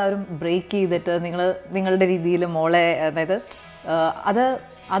നിങ്ങളെല്ലാവരും ബ്രേക്ക് ചെയ്തിട്ട് നിങ്ങളുടെ രീതിയിൽ മോളെ, അതായത്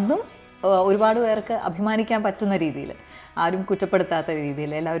അതും ഒരുപാട് പേർക്ക് അഭിമാനിക്കാൻ പറ്റുന്ന രീതിയിൽ ആരും കുറ്റപ്പെടുത്താത്ത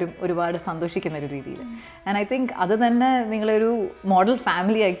രീതിയിൽ, എല്ലാവരും ഒരുപാട് സന്തോഷിക്കുന്ന ഒരു രീതിയിൽ. ആൻഡ് ഐ തിങ്ക് അത് തന്നെ നിങ്ങളൊരു മോഡൽ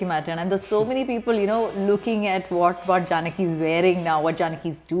ഫാമിലി ആക്കി മാറ്റണം. And there so many people looking at what Janaki is wearing now, what Janaki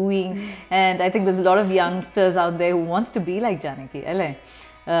is doing, and I think there's a lot of youngsters out there who wants to be like Janaki, അല്ലേ?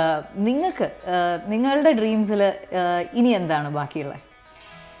 നിങ്ങൾക്ക് നിങ്ങളുടെ ഡ്രീംസിൽ ഇനി എന്താണ് ബാക്കിയുള്ളത്?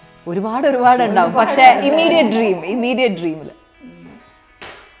 ഒരുപാട് ഉണ്ടാവും, പക്ഷേ immediate ഡ്രീമിൽ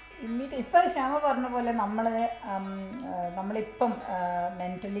ഇപ്പം ശ്യാമ പറഞ്ഞ പോലെ നമ്മളിപ്പം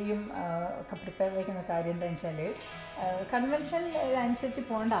മെൻ്റലിയും ഒക്കെ പ്രിപ്പയർ ചെയ്യുന്ന കാര്യം എന്താ വെച്ചാൽ കൺവെൻഷൻ അനുസരിച്ച്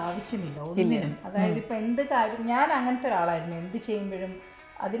പോകേണ്ട ആവശ്യമില്ല ഒന്നിനും. അതായത് ഇപ്പം എന്ത് കാര്യം, ഞാൻ അങ്ങനത്തെ ഒരാളായിരുന്നു. എന്ത് ചെയ്യുമ്പോഴും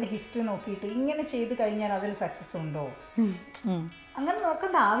അതിൻ്റെ ഹിസ്റ്ററി നോക്കിയിട്ട് ഇങ്ങനെ ചെയ്ത് കഴിഞ്ഞാൽ അതിൽ സക്സസ് ഉണ്ടോ, അങ്ങനെ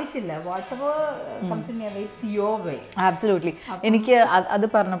നോക്കേണ്ട ആവശ്യമില്ല. What ever comes in your way, it's your way. Absolutely. എനിക്ക് അത്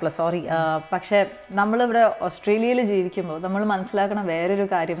പറഞ്ഞപ്പോൾ സോറി, പക്ഷേ നമ്മളിവിടെ ഓസ്ട്രേലിയയിൽ ജീവിക്കുമ്പോൾ നമ്മൾ മനസ്സിലാക്കണം വേറൊരു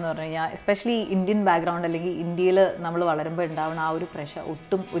കാര്യം എന്ന് പറഞ്ഞു കഴിഞ്ഞാൽ, എസ്പെഷ്യലി ഇന്ത്യൻ ബാക്ക്ഗ്രൗണ്ട് അല്ലെങ്കിൽ ഇന്ത്യയിൽ നമ്മൾ വളരുമ്പോൾ ഉണ്ടാവുന്ന ആ ഒരു പ്രഷർ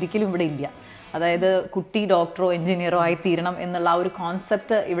ഒരിക്കലും ഇവിടെ ഇല്ല. അതായത് കുട്ടി ഡോക്ടറോ എൻജിനീയറോ ആയി തീരണം എന്നുള്ള ആ ഒരു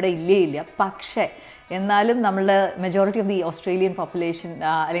കോൺസെപ്റ്റ് ഇവിടെ ഇല്ല. പക്ഷേ എന്നാലും നമ്മളുടെ majority of the Australian population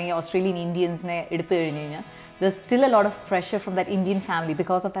അല്ലെങ്കിൽ ഓസ്ട്രേലിയൻ ഇന്ത്യൻസിനെ എടുത്തു കഴിഞ്ഞ് കഴിഞ്ഞാൽ there's still a lot of pressure from that Indian family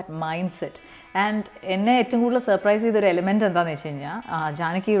because of that mindset. And എന്നെ ഏറ്റവും കൂടുതൽ സർപ്രൈസ് ചെയ്തൊരു എലിമെൻറ്റ് എന്താണെന്ന് വെച്ച് കഴിഞ്ഞാൽ,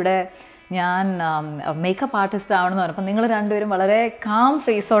 ജാനകിയുടെ ഞാൻ മേക്കപ്പ് ആർട്ടിസ്റ്റ് ആവണമെന്ന് പറഞ്ഞപ്പോൾ നിങ്ങൾ രണ്ടുപേരും വളരെ കാം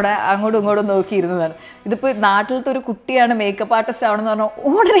ഫേസോടെ അങ്ങോട്ടും ഇങ്ങോട്ടും നോക്കിയിരുന്നതാണ്. ഇതിപ്പോൾ നാട്ടിലത്തെ ഒരു കുട്ടിയാണ് മേക്കപ്പ് ആർട്ടിസ്റ്റ് ആവണമെന്ന് പറഞ്ഞാൽ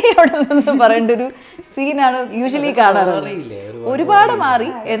ഓടനെ അവിടെ നിന്ന് പറയേണ്ട ഒരു സീനാണ് യൂഷ്വലി കാണാറുള്ളത്. ഒരുപാട് മാറി,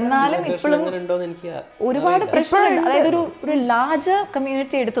 എന്നാലും ഇപ്പോഴും ഒരുപാട് പ്രശ്നമുണ്ട്. അതായത് ഒരു ലാർജ്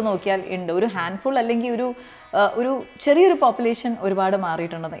കമ്മ്യൂണിറ്റി എടുത്ത് നോക്കിയാൽ ഉണ്ട്, ഒരു ഹാൻഡ്ഫുൾ അല്ലെങ്കിൽ ഒരു ചെറിയൊരു പോപ്പുലേഷൻ ഒരുപാട്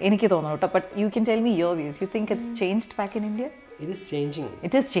മാറിയിട്ടുണ്ടെന്ന് എനിക്ക് തോന്നുന്നു കേട്ടോ. But you can tell me your views. You think it's changed back in India? It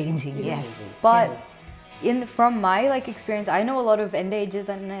is changing. Yes. But from my experience, I know a lot of end ages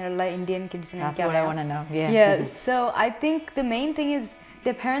and Indian kids. That's what I want to know. Yeah. So I think the main thing is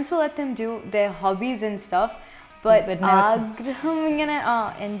their parents will let them do their hobbies and stuff, but agraham ingane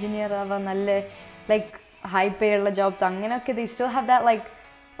engineer ava nalle high pay jobs angane they still have that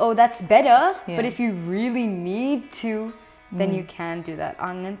oh that's better, but if you really need to then you can do that.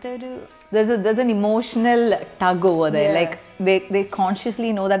 There's an emotional tug over there. They consciously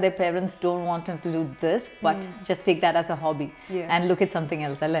know that their parents don't want them to do this, but just take that as a hobby and look at something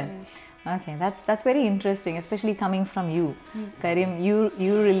else. Okay, that's very interesting, especially coming from you. Karim,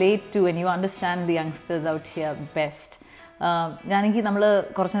 you relate to and you understand the youngsters out here best. ഞാനെനിക്ക് നമ്മൾ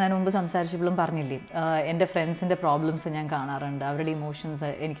കുറച്ച് നേരം മുമ്പ് സംസാരിച്ചപ്പോഴും പറഞ്ഞില്ലേ, എൻ്റെ ഫ്രണ്ട്സിൻ്റെ problems ഞാൻ കാണാറുണ്ട്, അവരുടെ ഇമോഷൻസ്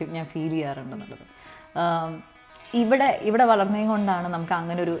ഞാൻ ഫീൽ ചെയ്യാറുണ്ട് എന്നുള്ളത്. ഇവിടെ വളർന്നതും കൊണ്ടാണ് നമുക്ക്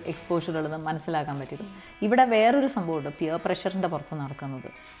അങ്ങനെ ഒരു എക്സ്പോഷർ ഉള്ളത് മനസ്സിലാക്കാൻ പറ്റിയത്. ഇവിടെ വേറൊരു സംഭവമുണ്ട്, പിയർ പ്രഷറിൻ്റെ പുറത്ത് നടക്കുന്നത്.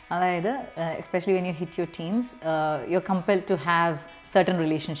 അതായത് especially when you hit your teens, you are compelled to have certain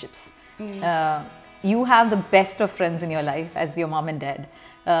relationships. You have the best of friends in your life as your mom and dad.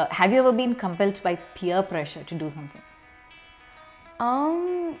 Have you ever been compelled by peer pressure to do something?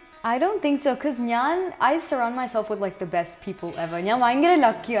 I don't think so, because I surround myself with the best people ever. I'm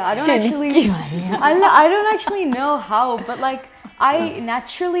lucky. I don't actually know how, but I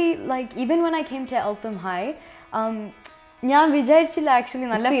naturally even when I came to Eltham High, ഞാൻ വിചാരിച്ചില്ല actually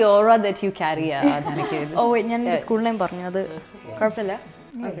നല്ല the aura that you carry. Oh wait, ഞാൻ school name പറഞ്ഞു, അത് കുഴപ്പമില്ല.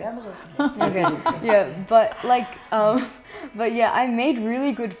 Okay. Yeah, but yeah, I made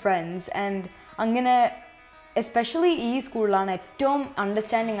really good friends, and അങ്ങനെ especially ഈ സ്കൂളിലാണ് ഏറ്റവും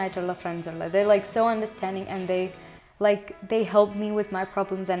അണ്ടർസ്റ്റാൻഡിങ് ആയിട്ടുള്ള ഫ്രണ്ട്സ് ഉള്ളത്. They're so understanding, and they help me with my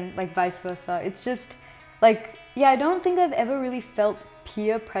problems and vice versa. It's just yeah, I don't think I've ever really felt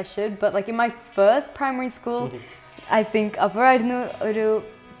peer pressured, but in my first primary school I think അപ്പോഴായിരുന്നു ഒരു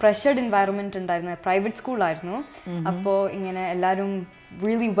pressured environment ഉണ്ടായിരുന്നു. Private സ്കൂളായിരുന്നു. അപ്പോൾ ഇങ്ങനെ എല്ലാവരും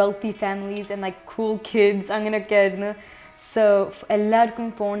really wealthy families and cool kids അങ്ങനെയൊക്കെ ആയിരുന്നു. So എല്ലാവർക്കും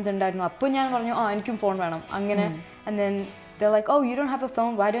phones ഉണ്ടായിരുന്നു. അപ്പോൾ ഞാൻ പറഞ്ഞു എനിക്കും ഫോൺ വേണം അങ്ങനെ. And then they're like, oh, you don't have a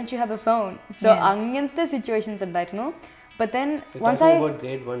phone, why don't you have a phone? So അങ്ങനത്തെ സിറ്റുവേഷൻസ് ഉണ്ടായിരുന്നു. But then once I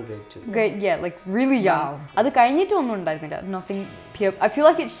grade 1 grade 2 grade really young. അത് കഴിഞ്ഞിട്ട് ഒന്നും ഉണ്ടായിരുന്നില്ല. Nothing peer. I feel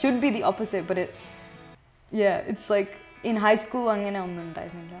it should be the opposite, but it's in high school അങ്ങനെ ഒന്നും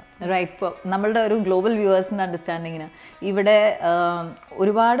ഉണ്ടായിരുന്നില്ല. Right. ഇപ്പോൾ നമ്മളുടെ ഒരു ഗ്ലോബൽ വ്യൂവേഴ്സിൻ്റെ അണ്ടർസ്റ്റാൻഡിങ്ങിന് ഇവിടെ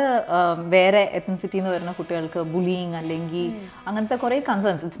ഒരുപാട് വേറെ എത്തൻസിറ്റി എന്ന് വരുന്ന കുട്ടികൾക്ക് ബുള്ളിങ് അല്ലെങ്കിൽ അങ്ങനത്തെ കുറേ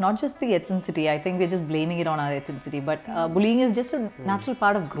concerns. It's not just the എത്തൻസിറ്റി. I think we are just blaming it on our എത്തൻസിറ്റി, but bullying is just A natural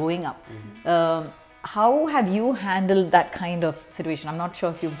part of growing up. How have you handled that kind of situation? I'm not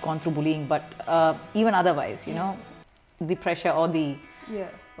sure if you've gone through bullying, but even otherwise, the pressure or the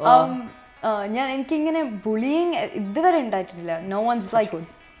എനിക്കിങ്ങനെ bullying ഇതുവരെ ഉണ്ടായിട്ടില്ല. No one's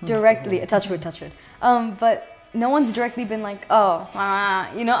directly touch wood, but no one's directly been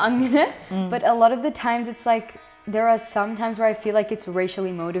അങ്ങനെ. But a lot of the times it's there are some times where I feel like it's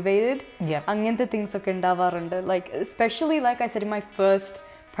racially motivated. Yeah. Angante things okke undavarundu. Like especially like I said in my first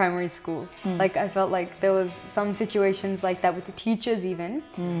primary school. Like I felt like there was some situations like that with the teachers even.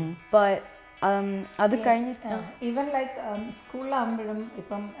 But അത് കഴിഞ്ഞിട്ട് even like സ്കൂളിലാകുമ്പോഴും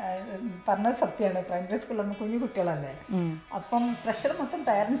ഇപ്പം പറഞ്ഞത് സത്യമാണ്, primary സ്കൂളിലാകുമ്പോൾ കുഞ്ഞു കുട്ടികളല്ലേ, അപ്പം pressure മൊത്തം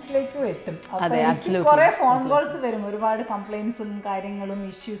പാരൻസിലേക്കും എത്തും. അപ്പം കുറെ ഫോൺ കോൾസ് വരും, ഒരുപാട് കംപ്ലൈൻസും കാര്യങ്ങളും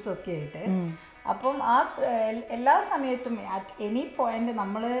ഇഷ്യൂസും ഒക്കെ ആയിട്ട്. അപ്പം ആ എല്ലാ സമയത്തും അറ്റ് എനി പോയിന്റ്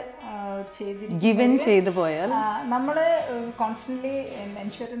നമ്മൾ ചെയ്തു പോയാൽ നമ്മൾ കോൺസ്റ്റന്റ്ലി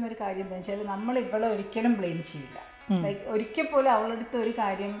എൻഷുർ ചെയ്യുന്ന ഒരു കാര്യം എന്താ വെച്ചാൽ നമ്മൾ ഇവളെ ഒരിക്കലും ബ്ലെയിം ചെയ്യില്ല. ലൈക്ക് ഒരിക്കൽ പോലും അവളെടുത്ത് ഒരു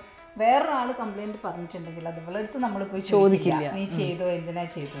കാര്യം വേറൊരാൾ കംപ്ലൈന്റ് പറഞ്ഞിട്ടുണ്ടെങ്കിൽ അത് ഇവളെടുത്ത് നമ്മൾ പോയി ചോദിക്കില്ല, നീ ചെയ്തോ എന്തിനാ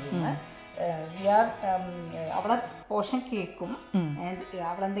ചെയ്തതെന്ന്. അവളെ പോഷൻ കേൾക്കും,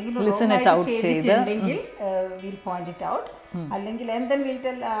 അവളെന്തെങ്കിലും ചെയ്തിട്ടുണ്ടെങ്കിൽ വിൽ പോയിന്റ് ഇറ്റ് ഔട്ട്, അല്ലെങ്കിൽ എന്തെങ്കിലും വിൽ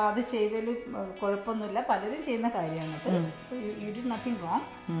ടെൽ അത് ചെയ്തതിൽ കുഴപ്പമൊന്നുമില്ല, പലരും ചെയ്യുന്ന കാര്യമാണത്. So you did nothing wrong.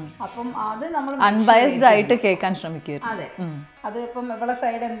 അപ്പം അത് നമ്മൾ അൺബയസ്ഡ് ആയിട്ട് കേൾക്കാൻ ശ്രമിക്കുക. അതെ, അത് ഇപ്പം ഇവളെ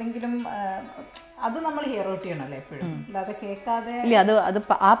സൈഡ് എന്തെങ്കിലും അത് നമ്മൾ ഹിയർ ഔട്ട് ചെയ്യണമല്ലോ എപ്പോഴും, അല്ലാതെ കേൾക്കാതെ. ഇല്ല, അത്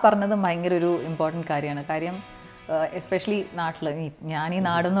ആ പറഞ്ഞത് ഭയങ്കര ഒരു ഇമ്പോർട്ടൻറ്റ് കാര്യമാണ്. കാര്യം എസ്പെഷ്യലി നാട്ടിൽ ഞാൻ ഈ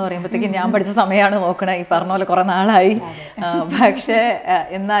നാടെന്ന് പറയുമ്പോഴത്തേക്കും ഞാൻ പഠിച്ച സമയമാണ് നോക്കണേ, ഈ പറഞ്ഞ പോലെ കുറേ നാളായി. പക്ഷേ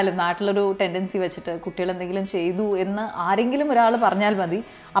എന്നാലും നാട്ടിലൊരു ടെൻഡൻസി വെച്ചിട്ട് കുട്ടികൾ എന്തെങ്കിലും ചെയ്തു എന്ന് ആരെങ്കിലും ഒരാൾ പറഞ്ഞാൽ മതി,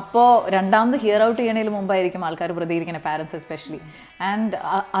 അപ്പോൾ രണ്ടാമത് ഹിയർ ഔട്ട് ചെയ്യണതിന് മുമ്പായിരിക്കും ആൾക്കാർ പ്രതികരിക്കണേ, പാരൻസ് എസ്പെഷ്യലി. ആൻഡ്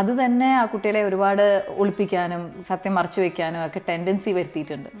അത് തന്നെ ആ കുട്ടികളെ ഒരുപാട് ഒളിപ്പിക്കാനും സത്യം മറച്ചു വെക്കാനും ഒക്കെ ടെൻഡൻസി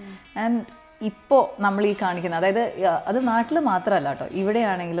വരുത്തിയിട്ടുണ്ട്. ആൻഡ് ഇപ്പോൾ നമ്മൾ ഈ കാണിക്കുന്ന, അതായത് അത് നാട്ടിൽ മാത്രമല്ല കേട്ടോ,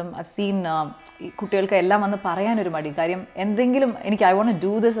 ഇവിടെയാണെങ്കിലും I've seen കുട്ടികൾക്ക് എല്ലാം വന്ന് പറയാനൊരു മടി. കാര്യം എന്തെങ്കിലും എനിക്ക് ഐ വോണ്ട്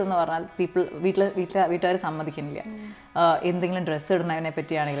ഡു ദിസ് എന്ന് പറഞ്ഞാൽ വീട്ടുകാർ സമ്മതിക്കുന്നില്ല. എന്തെങ്കിലും ഡ്രസ്സ് ഇടുന്നതിനെ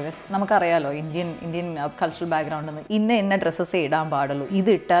പറ്റിയാണെങ്കിലും നമുക്കറിയാമല്ലോ, ഇന്ത്യൻ കൾച്ചറൽ ബാക്ക്ഗ്രൗണ്ടിൽ നിന്ന് ഇന്ന ഡ്രസ്സസേ ഇടാൻ പാടുള്ളൂ,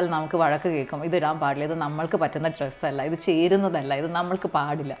 ഇത് ഇട്ടാൽ നമുക്ക് വഴക്ക് കേൾക്കും, ഇത് ഇടാൻ പാടില്ല, ഇത് നമ്മൾക്ക് പറ്റുന്ന ഡ്രസ്സല്ല, ഇത് ചേരുന്നതല്ല, ഇത് നമ്മൾക്ക്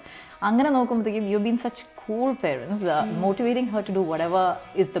പാടില്ല. അങ്ങനെ നോക്കുമ്പോഴത്തേക്കും you been such cool parents, motivating her to do whatever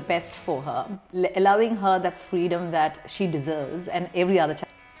is the best for her, allowing her the freedom that she deserves and every other child.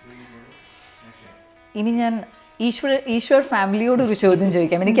 ഇനി ഞാൻ ഈശ്വർ ഫാമിലിയോട് ഒരു ചോദ്യം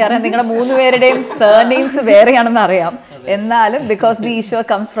ചോദിക്കാം. എനിക്കറിയാം നിങ്ങളുടെ 3 പേരുടെയും സർനെയിംസ് വേറെയാണെന്ന് അറിയാം, എന്നാലും because the Easwar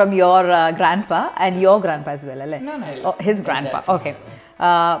comes from your grand പാ ആൻഡ് യുവർ ഗ്രാൻഡ് പാ ആസ് വെൽ അല്ലേ, ഹിസ് ഗ്രാൻഡ് പാ. ഓക്കെ,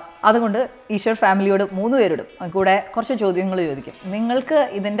 അതുകൊണ്ട് ഈശ്വർ ഫാമിലിയോട് 3 പേരോടും കൂടെ കുറച്ച് ചോദ്യങ്ങൾ ചോദിക്കും. നിങ്ങൾക്ക്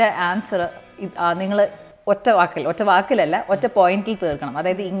ഇതിൻ്റെ ആൻസർ നിങ്ങൾ ഒറ്റ വാക്കിലല്ല ഒറ്റ പോയിന്റിൽ തീർക്കണം.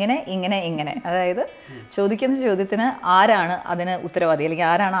 അതായത് ഇങ്ങനെ ഇങ്ങനെ ഇങ്ങനെ, അതായത് ചോദിക്കുന്ന ചോദ്യത്തിന് ആരാണ് അതിന് ഉത്തരവാദി അല്ലെങ്കിൽ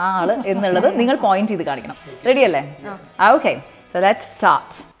ആരാണ് ആ ആള് എന്നുള്ളത് നിങ്ങൾ പോയിന്റ് ചെയ്ത് കാണിക്കണം. റെഡി അല്ലേ? Okay, so let's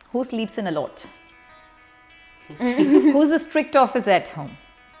start. Who sleeps in a lot? Who is the strict officer at home?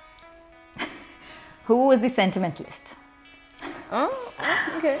 Who is the സെന്റിമെന്റലിസ്റ്റ്?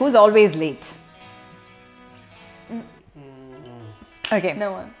 Who's always late? Okay. No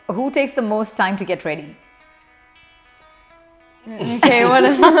one. Who takes the most time to get ready? Okay, what?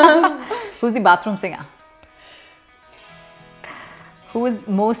 Who's the bathroom singer? Who is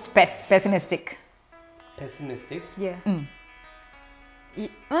most pessimistic? Pessimistic? Yeah.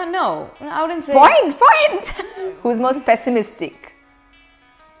 No, I wouldn't say. Point! Who's most pessimistic?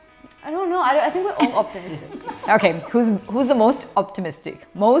 I don't know. I think we're all optimistic. Okay, who's the most optimistic?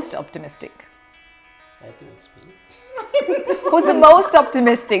 Most optimistic. I think it's me. Who's the most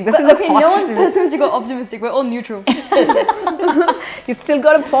optimistic? This is okay, a positive. no one's pessimistic or optimistic. We're all neutral. You still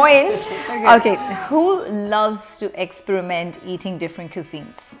got a point. Okay. Who loves to experiment eating different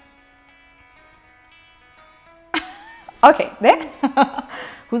cuisines? Okay, there.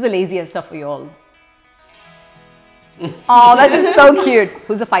 Who's the laziest of you all? Oh, that is so cute.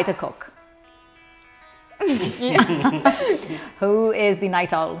 Who's the fighter cook? Who is the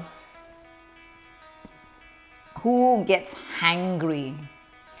night owl? Who gets hangry?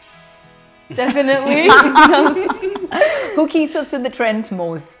 Definitely. Who keeps up with the trend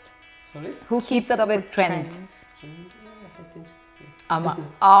most? Sorry? Who keeps up with trends? Amma.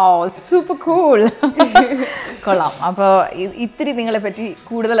 Oh, super cool. കൊള്ളാം. അപ്പോൾ ഇത്തിരി നിങ്ങളെ പറ്റി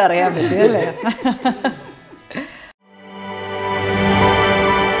കൂടുതൽ അറിയാൻ പറ്റും അല്ലേ?